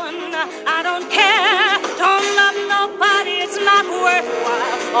 always showing, I don't care, don't love nobody, it's not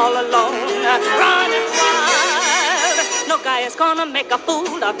worthwhile, all alone, running wild, no guy is gonna make a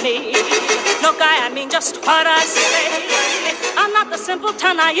fool of me, no guy, I mean just what I say, I'm not the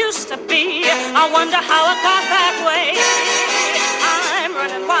simpleton I used to be. I wonder how I got that way. I'm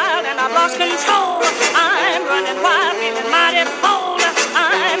running wild and I've lost control. I'm running wild, feeling mighty bold.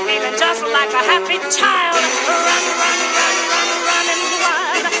 I'm feeling just like a happy child. Running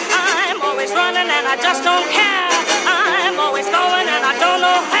wild. I'm always running and I just don't care. I'm always going and I don't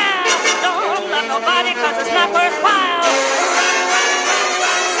know where. Don't love nobody 'cause it's not worthwhile.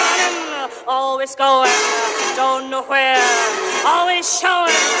 Running, always going, don't know where. Always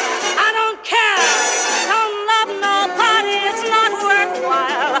showing, I don't care. Don't love nobody, it's not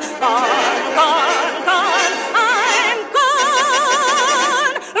worthwhile. Gone, gone, gone, I'm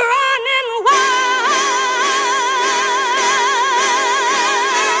gone, running wild.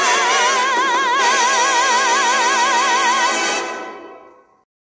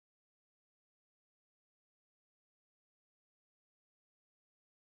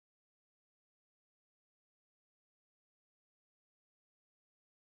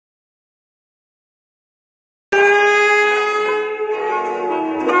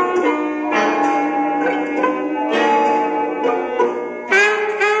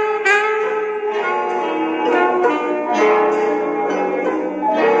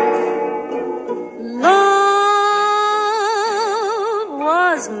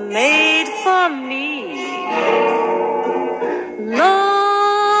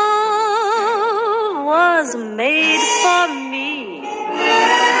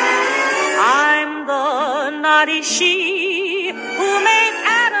 She who made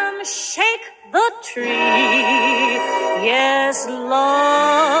Adam shake the tree. Yes, love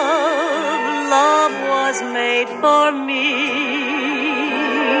was made for me.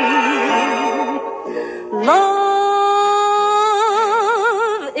 Love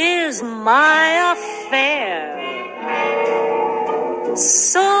is my affair.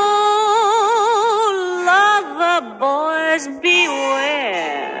 So lover boys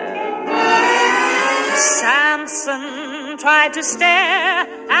beware. Samson tried to stare,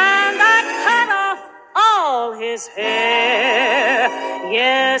 and I cut off all all his hair.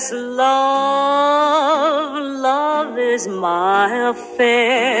 Yes, love is my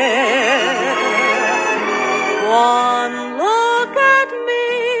affair. One look at me,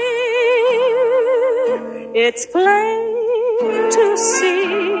 it's plain to see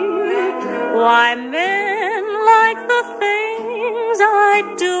why men like the things I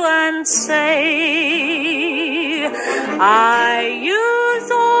do and say. I use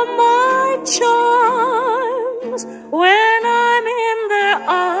all my charms when I'm in their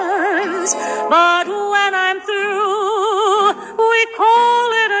arms, but when I'm through, we call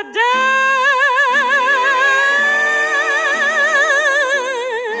it a day.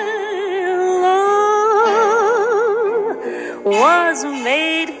 Love was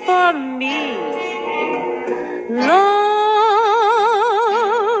made for me. Love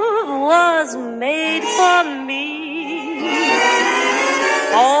was made for me.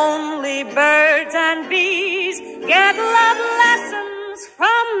 Only birds and bees get love lessons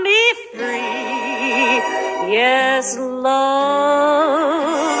from me free. Yes, love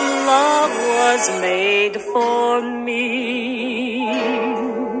was made for me.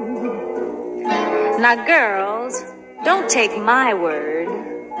 Now, girls, don't take my word.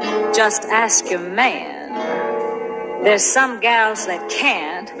 Just ask your man. There's some gals that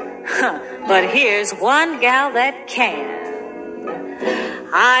can't, but here's one gal that can.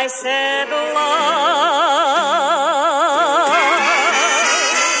 I said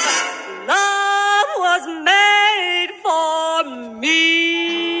love was made for me.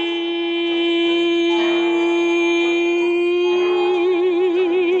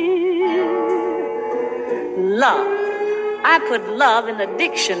 Love. I put love in the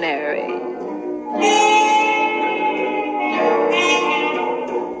dictionary.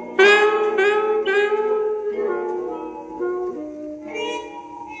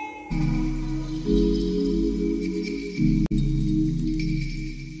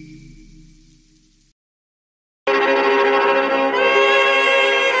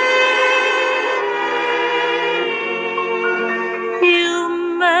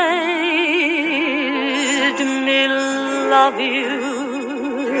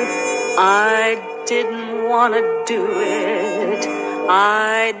 I didn't want to do it.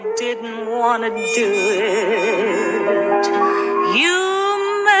 I didn't want to do it. You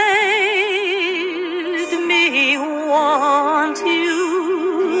made me want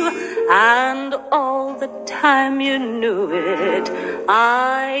you, and all the time you knew it.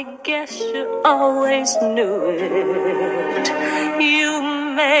 I guess you always knew it. You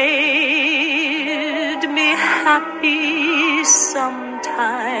made me happy sometimes.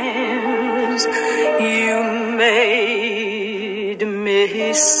 You made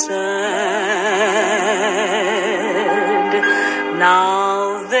me sad.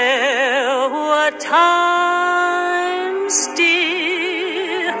 Now there were times,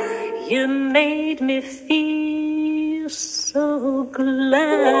 dear, you made me feel so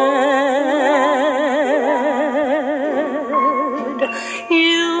glad.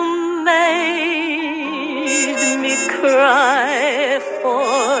 You made me cry for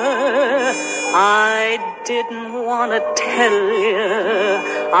I didn't want to tell you.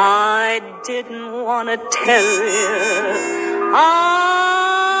 I didn't want to tell you. I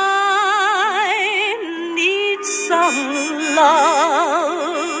need some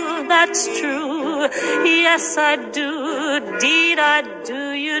love. That's true. Yes, I do. Deed, I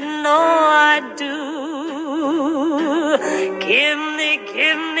do. You know I do. Give me,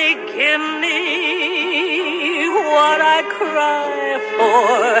 give me, give me what I cry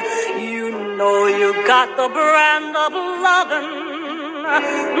for. You know you got the brand of lovin',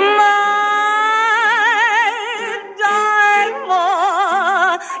 my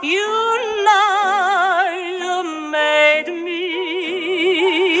diamond. You know you made me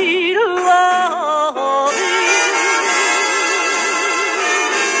love you.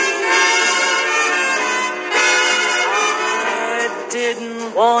 I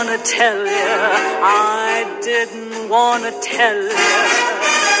didn't want to tell you. I didn't want to tell you.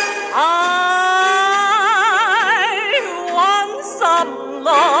 I want some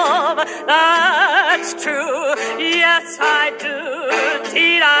love, that's true. Yes, I do.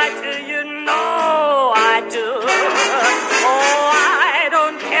 Indeed, I do. You know I do. Oh, I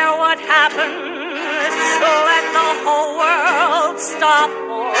don't care what happens. Let the whole world stop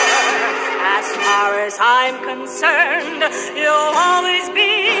for. As far as I'm concerned, you'll always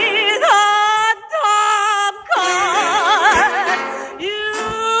be the top card. You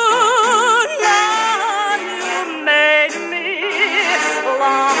know you made me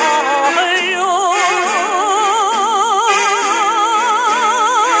love you.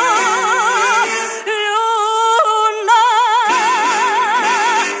 You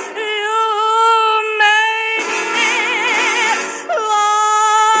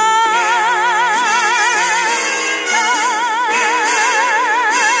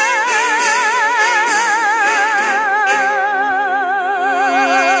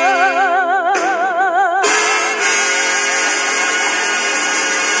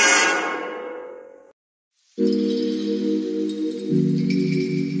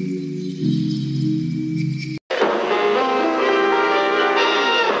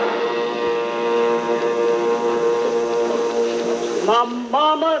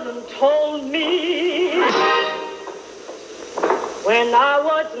done told me when I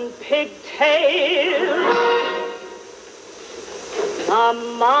was in pigtails. My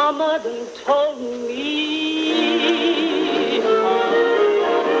mama done told me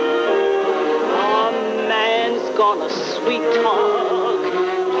a man's gonna sweet talk,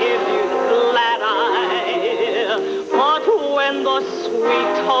 give you the glad eye, but when the sweet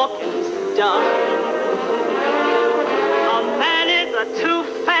talking's done, a man is a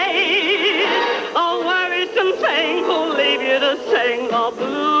two-faced, a worrisome thing who'll leave you to sing the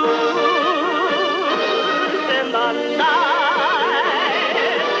blues in the night.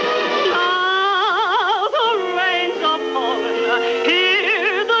 Now the rains are falling,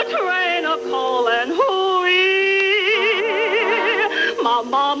 hear the train a-calling, hoo-wee. My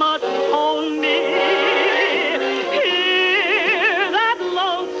mama told me, hear that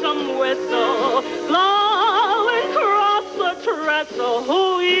lonesome whistle, blowing across the trestle,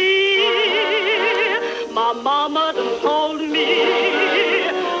 hoo-wee. My mama told me,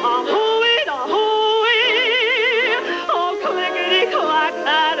 a-hoo-wee, a-hoo-wee, oh, clickety-clack,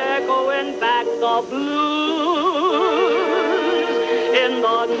 that echoing back the blues in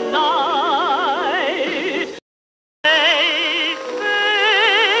the night. They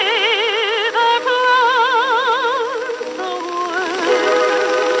say the clouds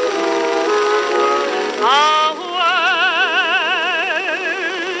a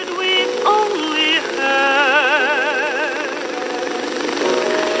word we've only heard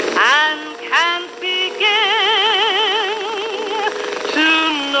and can't begin to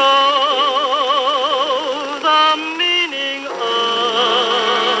know the meaning of.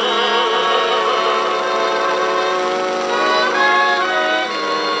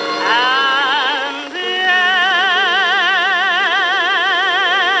 And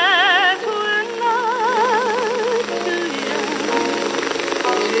yet we're not too young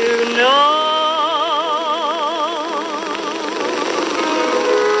to know.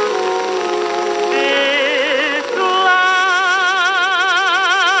 If love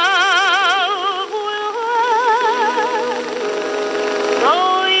will last,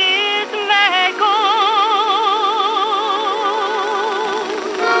 though it may go,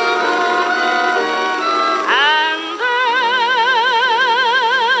 and then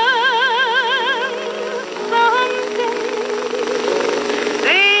someday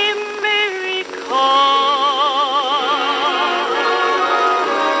they may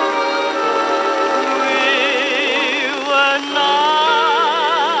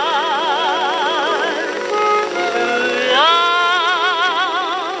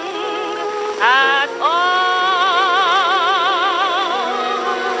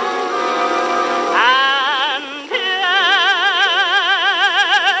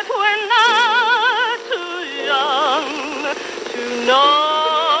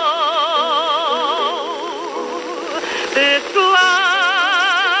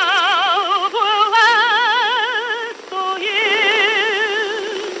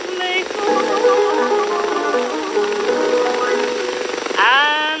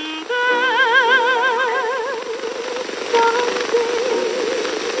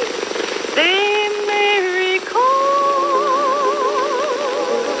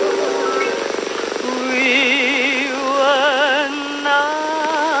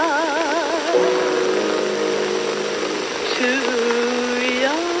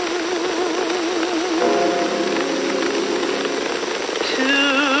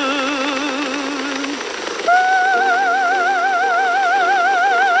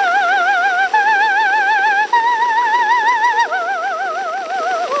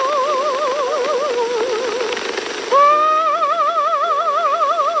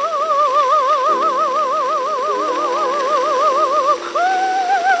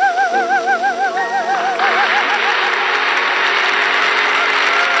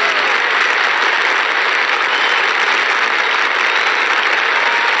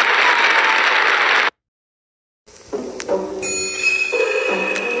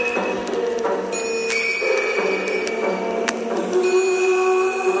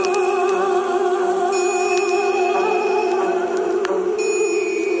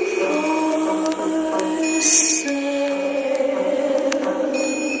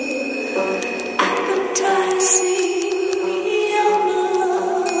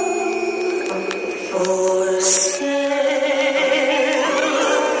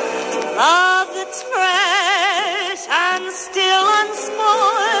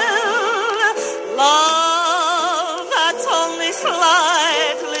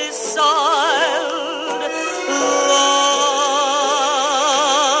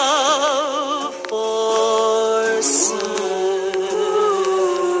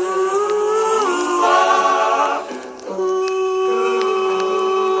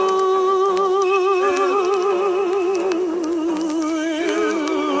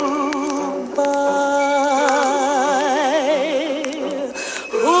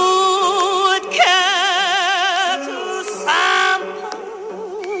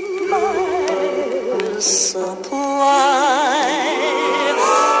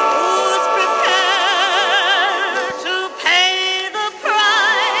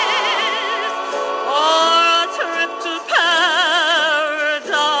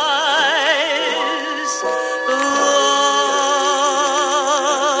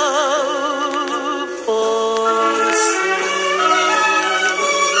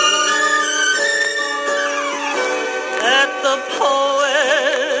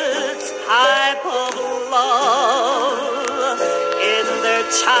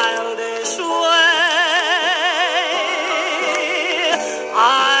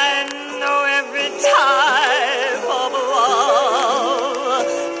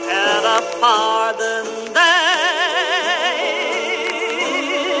far than they.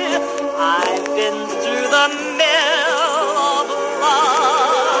 I've been through the mill of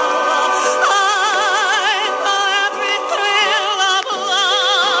love. I know every thrill of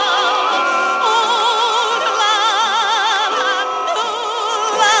love. Old love and new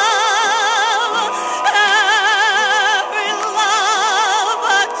love. Every love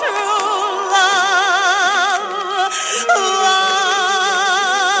but true love.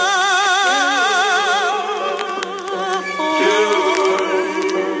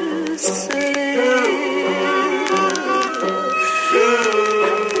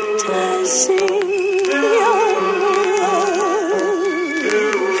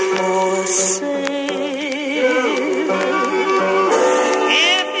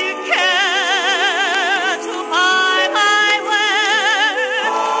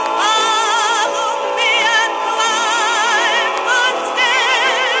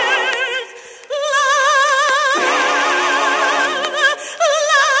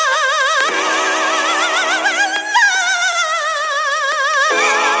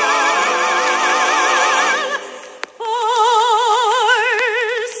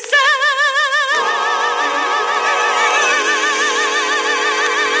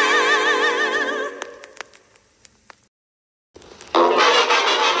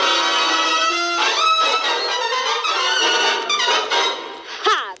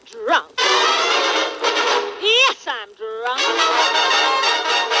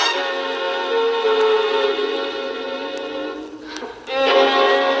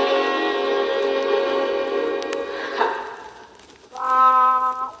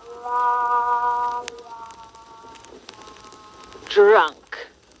 Drunk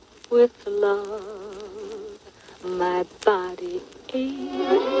with love, my body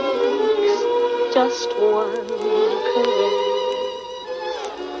aches. Just one caress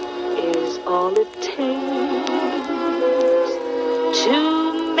is all it takes to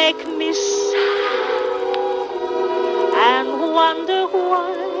make me sigh and wonder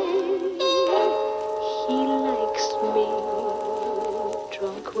why he likes me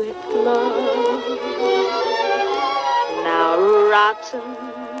drunk with love. Now rotten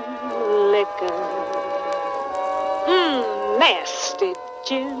liquor, nasty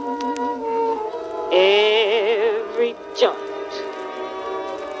gin, every joint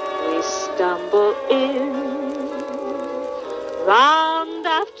we stumble in, round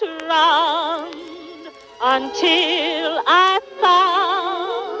after round, until I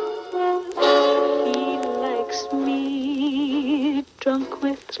found he likes me drunk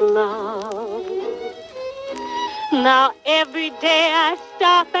with love. Now every day I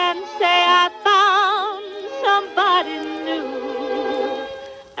stop and say I found somebody new,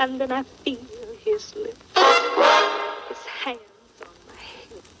 and then I feel his lips, his hands on my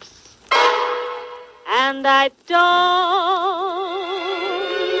hips, and I don't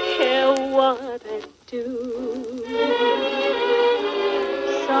care what I do.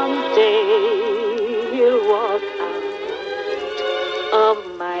 Someday he'll walk out of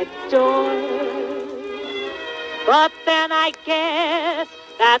my door. But then I guess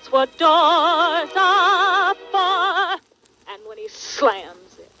that's what doors are for. And when he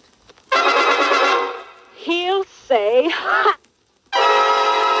slams it, he'll say, ha!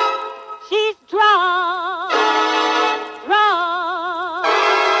 She's drunk, drunk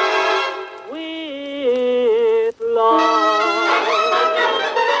with love.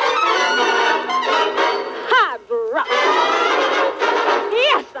 Ha! Drunk.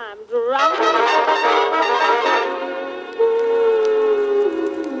 Yes, I'm drunk.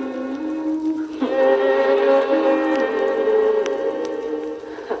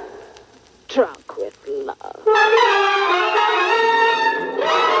 Drunk with love.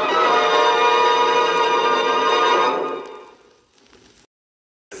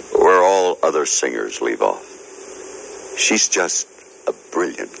 Where all other singers leave off, she's just a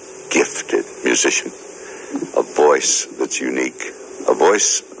brilliant, gifted musician. A voice that's unique. A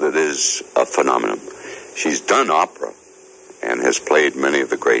voice that is a phenomenon. She's done opera and has played many of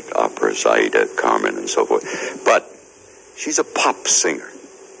the great operas, Aida, Carmen, and so forth. But she's a pop singer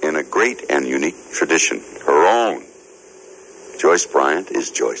in a great and unique tradition, her own. Joyce Byant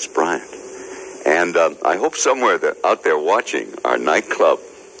is Joyce Byant. And I hope somewhere out there watching are nightclub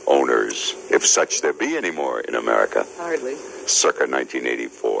owners, if such there be anymore in America. Hardly. Circa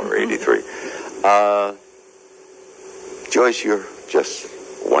 1984 or 83. Joyce, you're just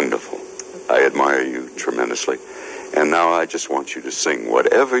wonderful. I admire you tremendously. And now I just want you to sing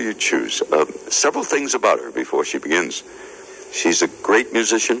whatever you choose. Several things about her before she begins. She's a great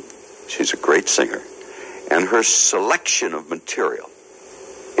musician. She's a great singer. And her selection of material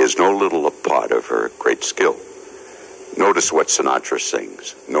is no little a part of her great skill. Notice what Sinatra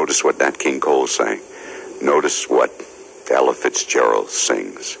sings. Notice what Nat King Cole sang. Notice what Ella Fitzgerald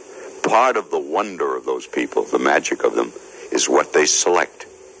sings. Part of the wonder of those people, the magic of them, is what they select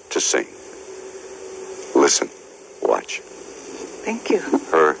to sing. Listen, watch. Thank you.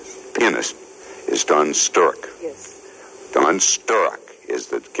 Her pianist is Don Sturrock. Yes. Don Sturrock is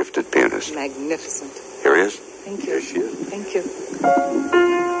the gifted pianist. Magnificent. Here he is. Thank you. Here she is. Thank you.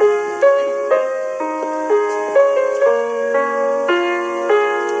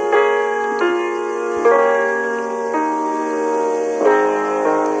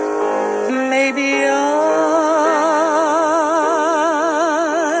 Maybe I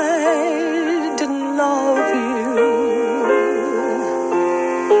didn't love you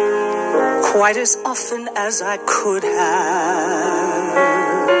quite as often as I could have.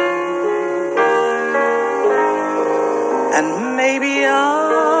 And maybe I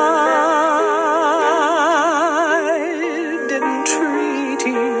didn't treat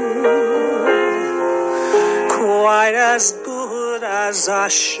you quite as good as I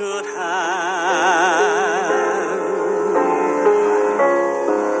should have.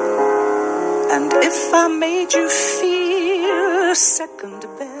 And if I made you feel second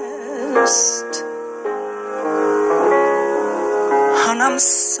best, and I'm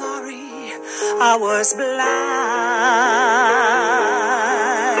sorry I was blind,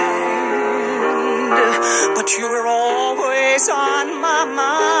 but you were always on my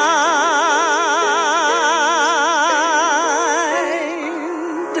mind.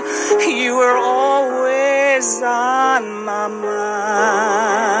 You were always on my mind.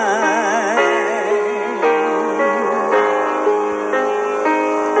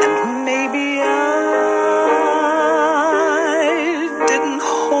 And maybe I didn't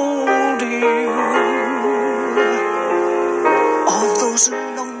hold you all those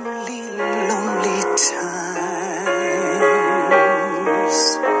lonely, lonely times.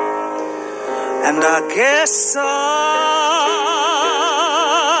 And I guess I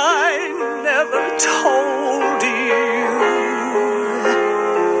never told you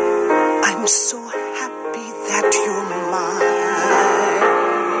I'm so happy that you're mine.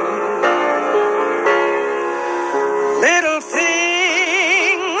 Little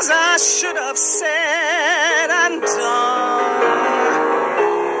things I should have said and done,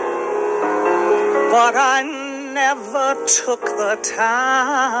 but I never took the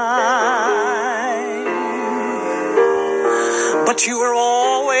time. But you were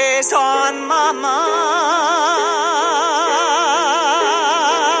always on my mind.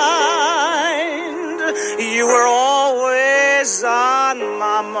 You were always on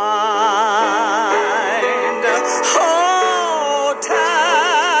my mind. Oh,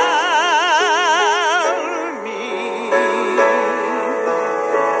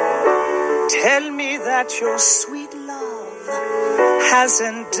 tell me that your sweet love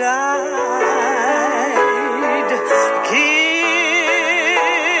hasn't died.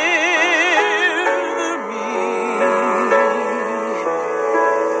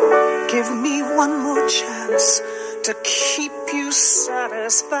 Give me one more chance to keep you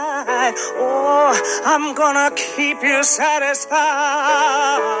satisfied. Oh, I'm gonna keep you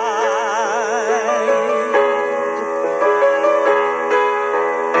satisfied.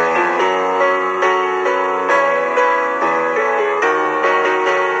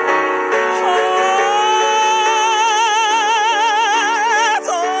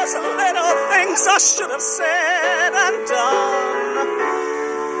 I should have said and done,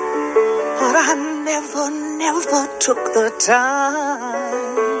 but I never took the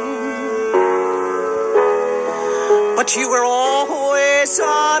time. But you were always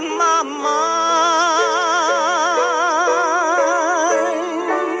on my mind.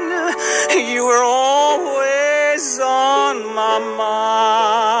 You were always on my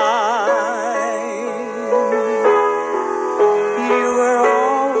mind. You were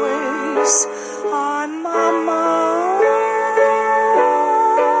always on my mind.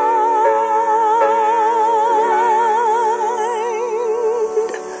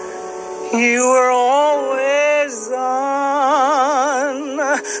 You were always on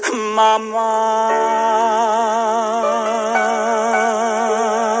my mind.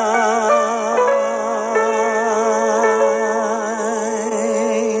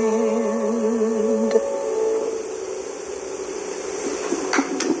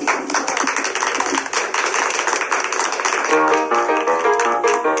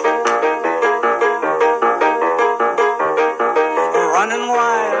 Running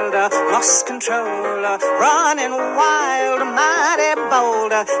wild, lost control, running wild, mighty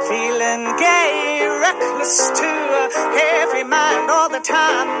bold, feeling gay, reckless too, every mind all the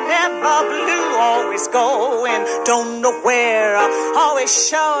time, never blue, always going, don't know where, always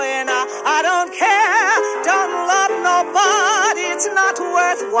showing, I don't care, don't love nobody, it's not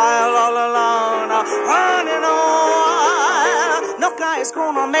worthwhile, all alone, running on. No guy is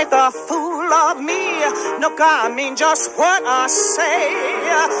gonna make a fool of me, no guy, I mean just what I say,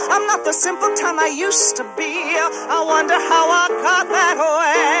 I'm not the simpleton I used to be, I wonder how I got that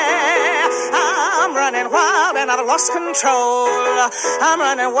way. I'm running wild and I've lost control. I'm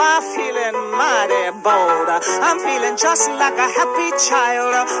running wild, feeling mighty bold. I'm feeling just like a happy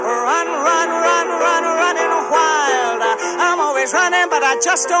child. Running wild. I'm always running, but I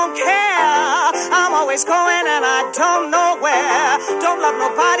just don't care. I'm always going and I don't know where. Don't love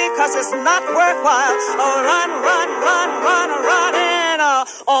nobody, cause it's not worthwhile. Running.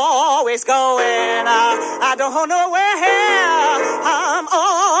 Always going. I don't know where. I'm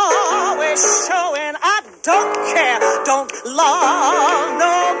always showing. I don't care. Don't love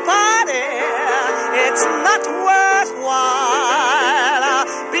nobody. It's not worthwhile.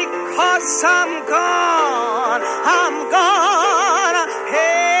 Because I'm gone.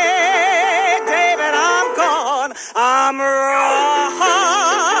 Hey, David, I'm gone. I'm running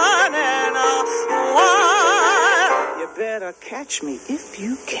wild. You better catch me if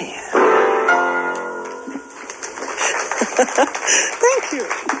you can. Thank you.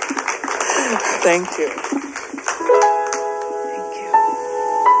 Thank you. Thank you.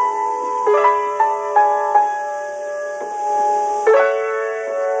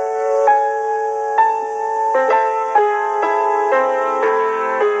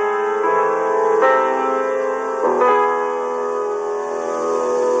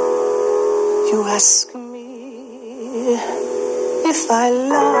 You ask me if I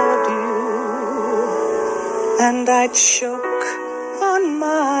loved you, and I'd choke on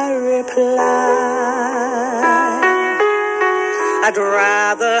my reply. I'd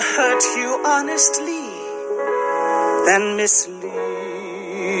rather hurt you honestly than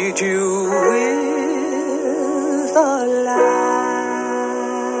mislead you with a lie.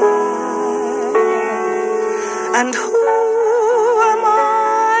 And who am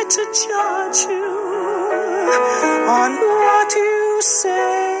I to judge you on what you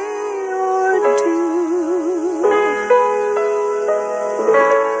say or do?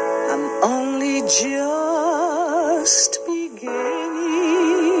 I'm only just beginning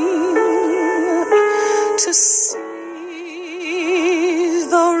to see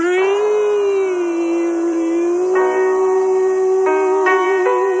the real you.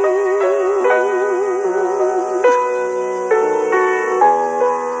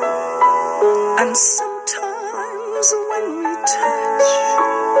 And sometimes when we touch,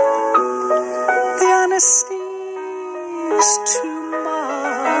 the honesty is too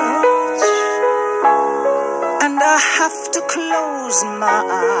much, and I have to close my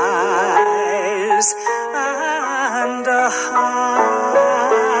eyes and hide.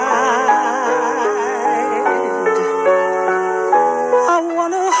 I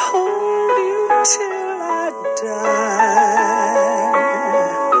wanna hold you till I die,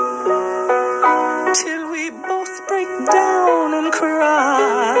 till we both break down and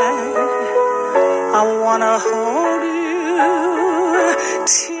cry. I wanna hold you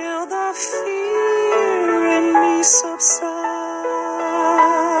till the fear in me subsides.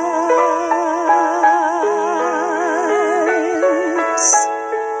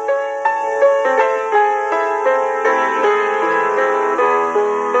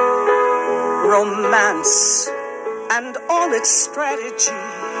 Romance and all its strategy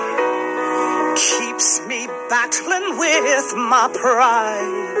keeps me battling with my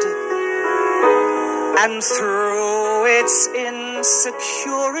pride, and through its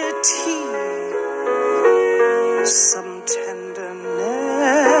insecurity, some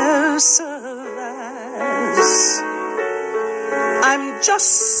tenderness survives. I'm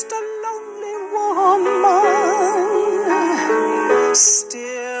just a lonely woman,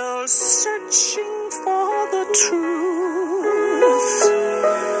 still searching for the truth.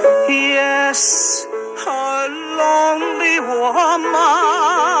 Yes, a lonely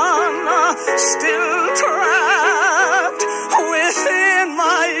woman, still trapped within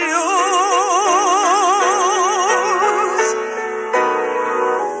my youth.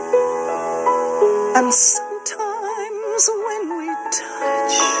 And sometimes when we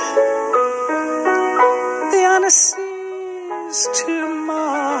touch, the honesty is too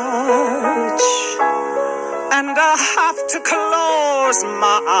much, and I have to close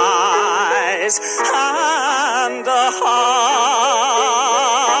my eyes and hide.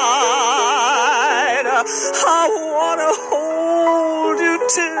 I wanna hold you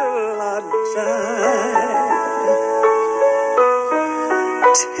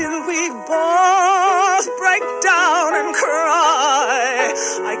till we both break down and cry.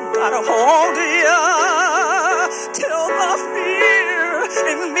 I gotta hold you till the fear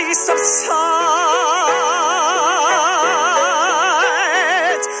in me subsides.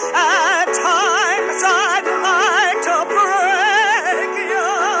 At times I'd like to break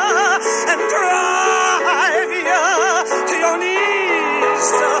you and drive you to your knees.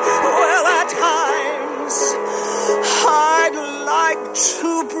 Well, at times I'd like to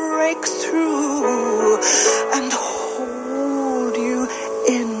break through and hold you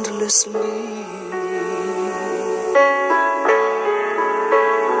endlessly.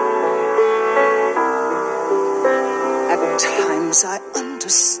 At times I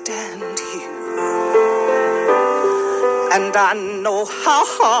understand you, and I know how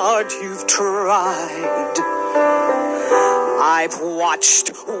hard you've tried. I've watched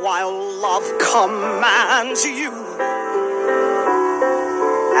while love commands you,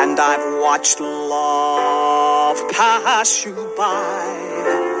 and I've watched love pass you by.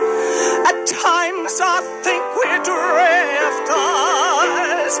 At times I think we're drifters,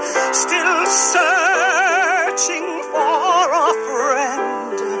 still searching for a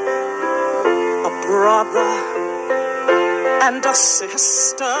friend, a brother and a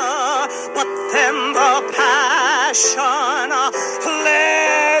sister. But then the passion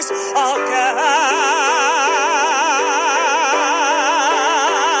flares again,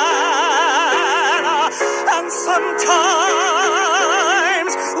 and sometimes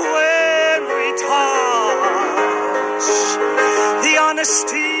when we touch, the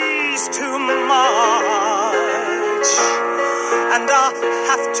honesty's too much, and I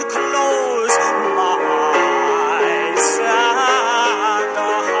have to close my eyes and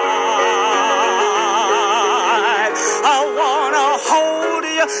hide. I wanna hold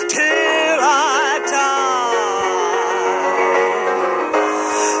you till I die,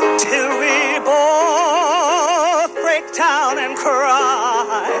 till we both break down and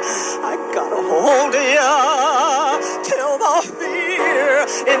cry. I gotta hold you till the fear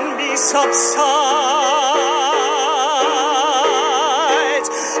in me subsides.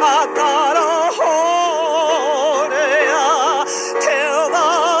 I gotta hold you till the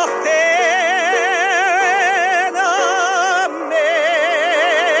enemy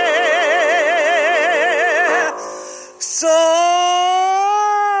subsides.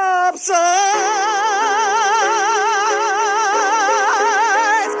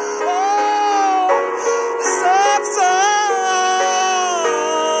 Oh, subsides.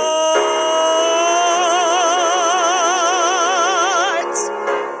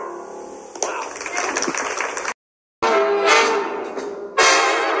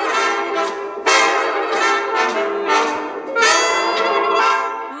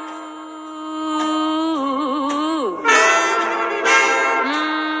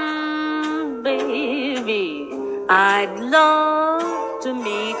 Baby, I'd love to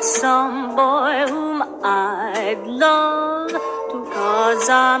meet some boy whom I'd love to, 'cause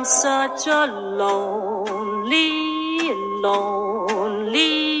I'm such a lonely,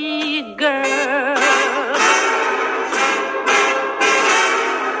 lonely girl.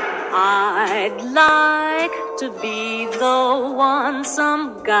 I'd like to be the one some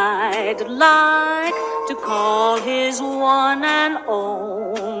guy'd like to call his one and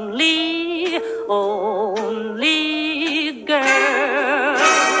only, only girl.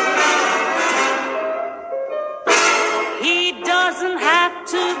 He doesn't have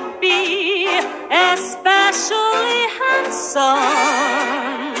to be especially handsome,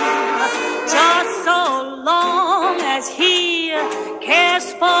 just so long as he cares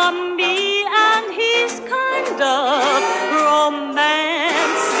for me and he's kind of romancing.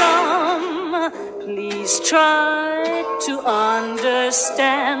 Please try to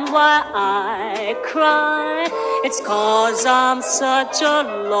understand why I cry. It's 'cause I'm such a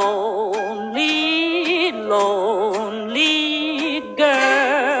lonely, lonely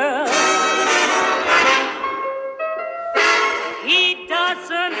girl. He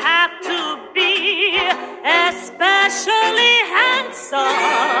doesn't have to be especially handsome,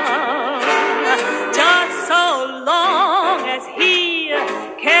 just so long as he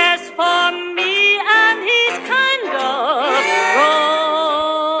cares for me and he's kind of romancing.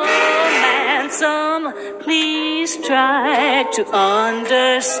 Please try to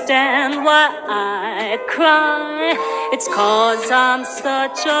understand why I cry. It's 'cause I'm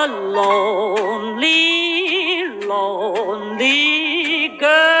such a lonely, lonely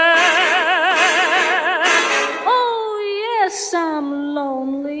girl. Oh, yes, I'm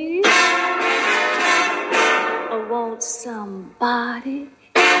lonely. I want somebody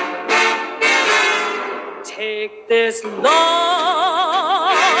take this lonely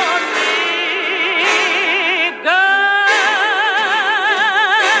girl.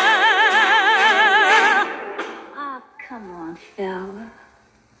 Ah, come on, fella.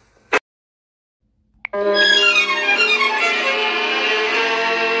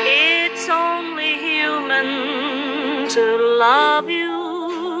 It's only human to love you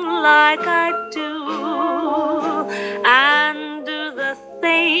like I do, and do the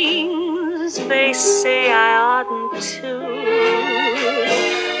things they say I oughtn't to.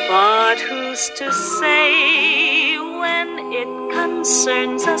 But who's to say when it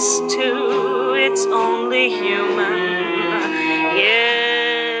concerns us two? It's only human.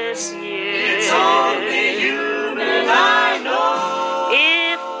 Yes, yes. It's only human, I know.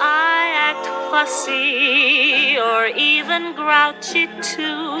 If I act fussy or even grouchy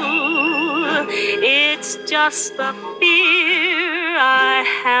too, it's just the fear I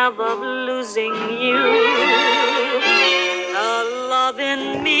have of losing you. The love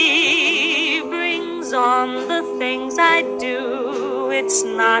in me brings on the things I do. It's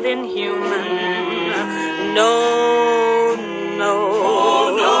not inhuman. No, no,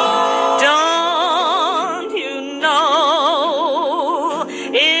 no. Don't you know?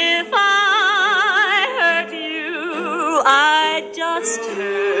 If I hurt you, I just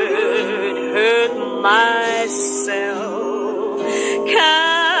hurt myself.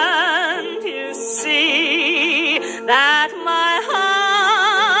 Can't you see that my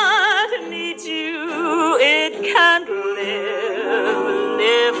heart needs you? It can't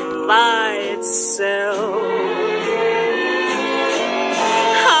live by itself.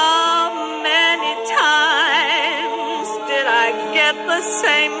 How many times did I get the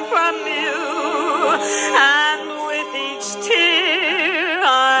same from you? And with each tear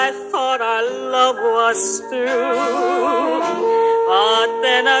I thought our love was through. But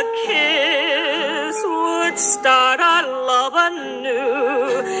then a kiss would start our love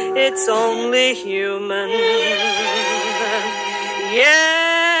anew. It's only human. Yeah.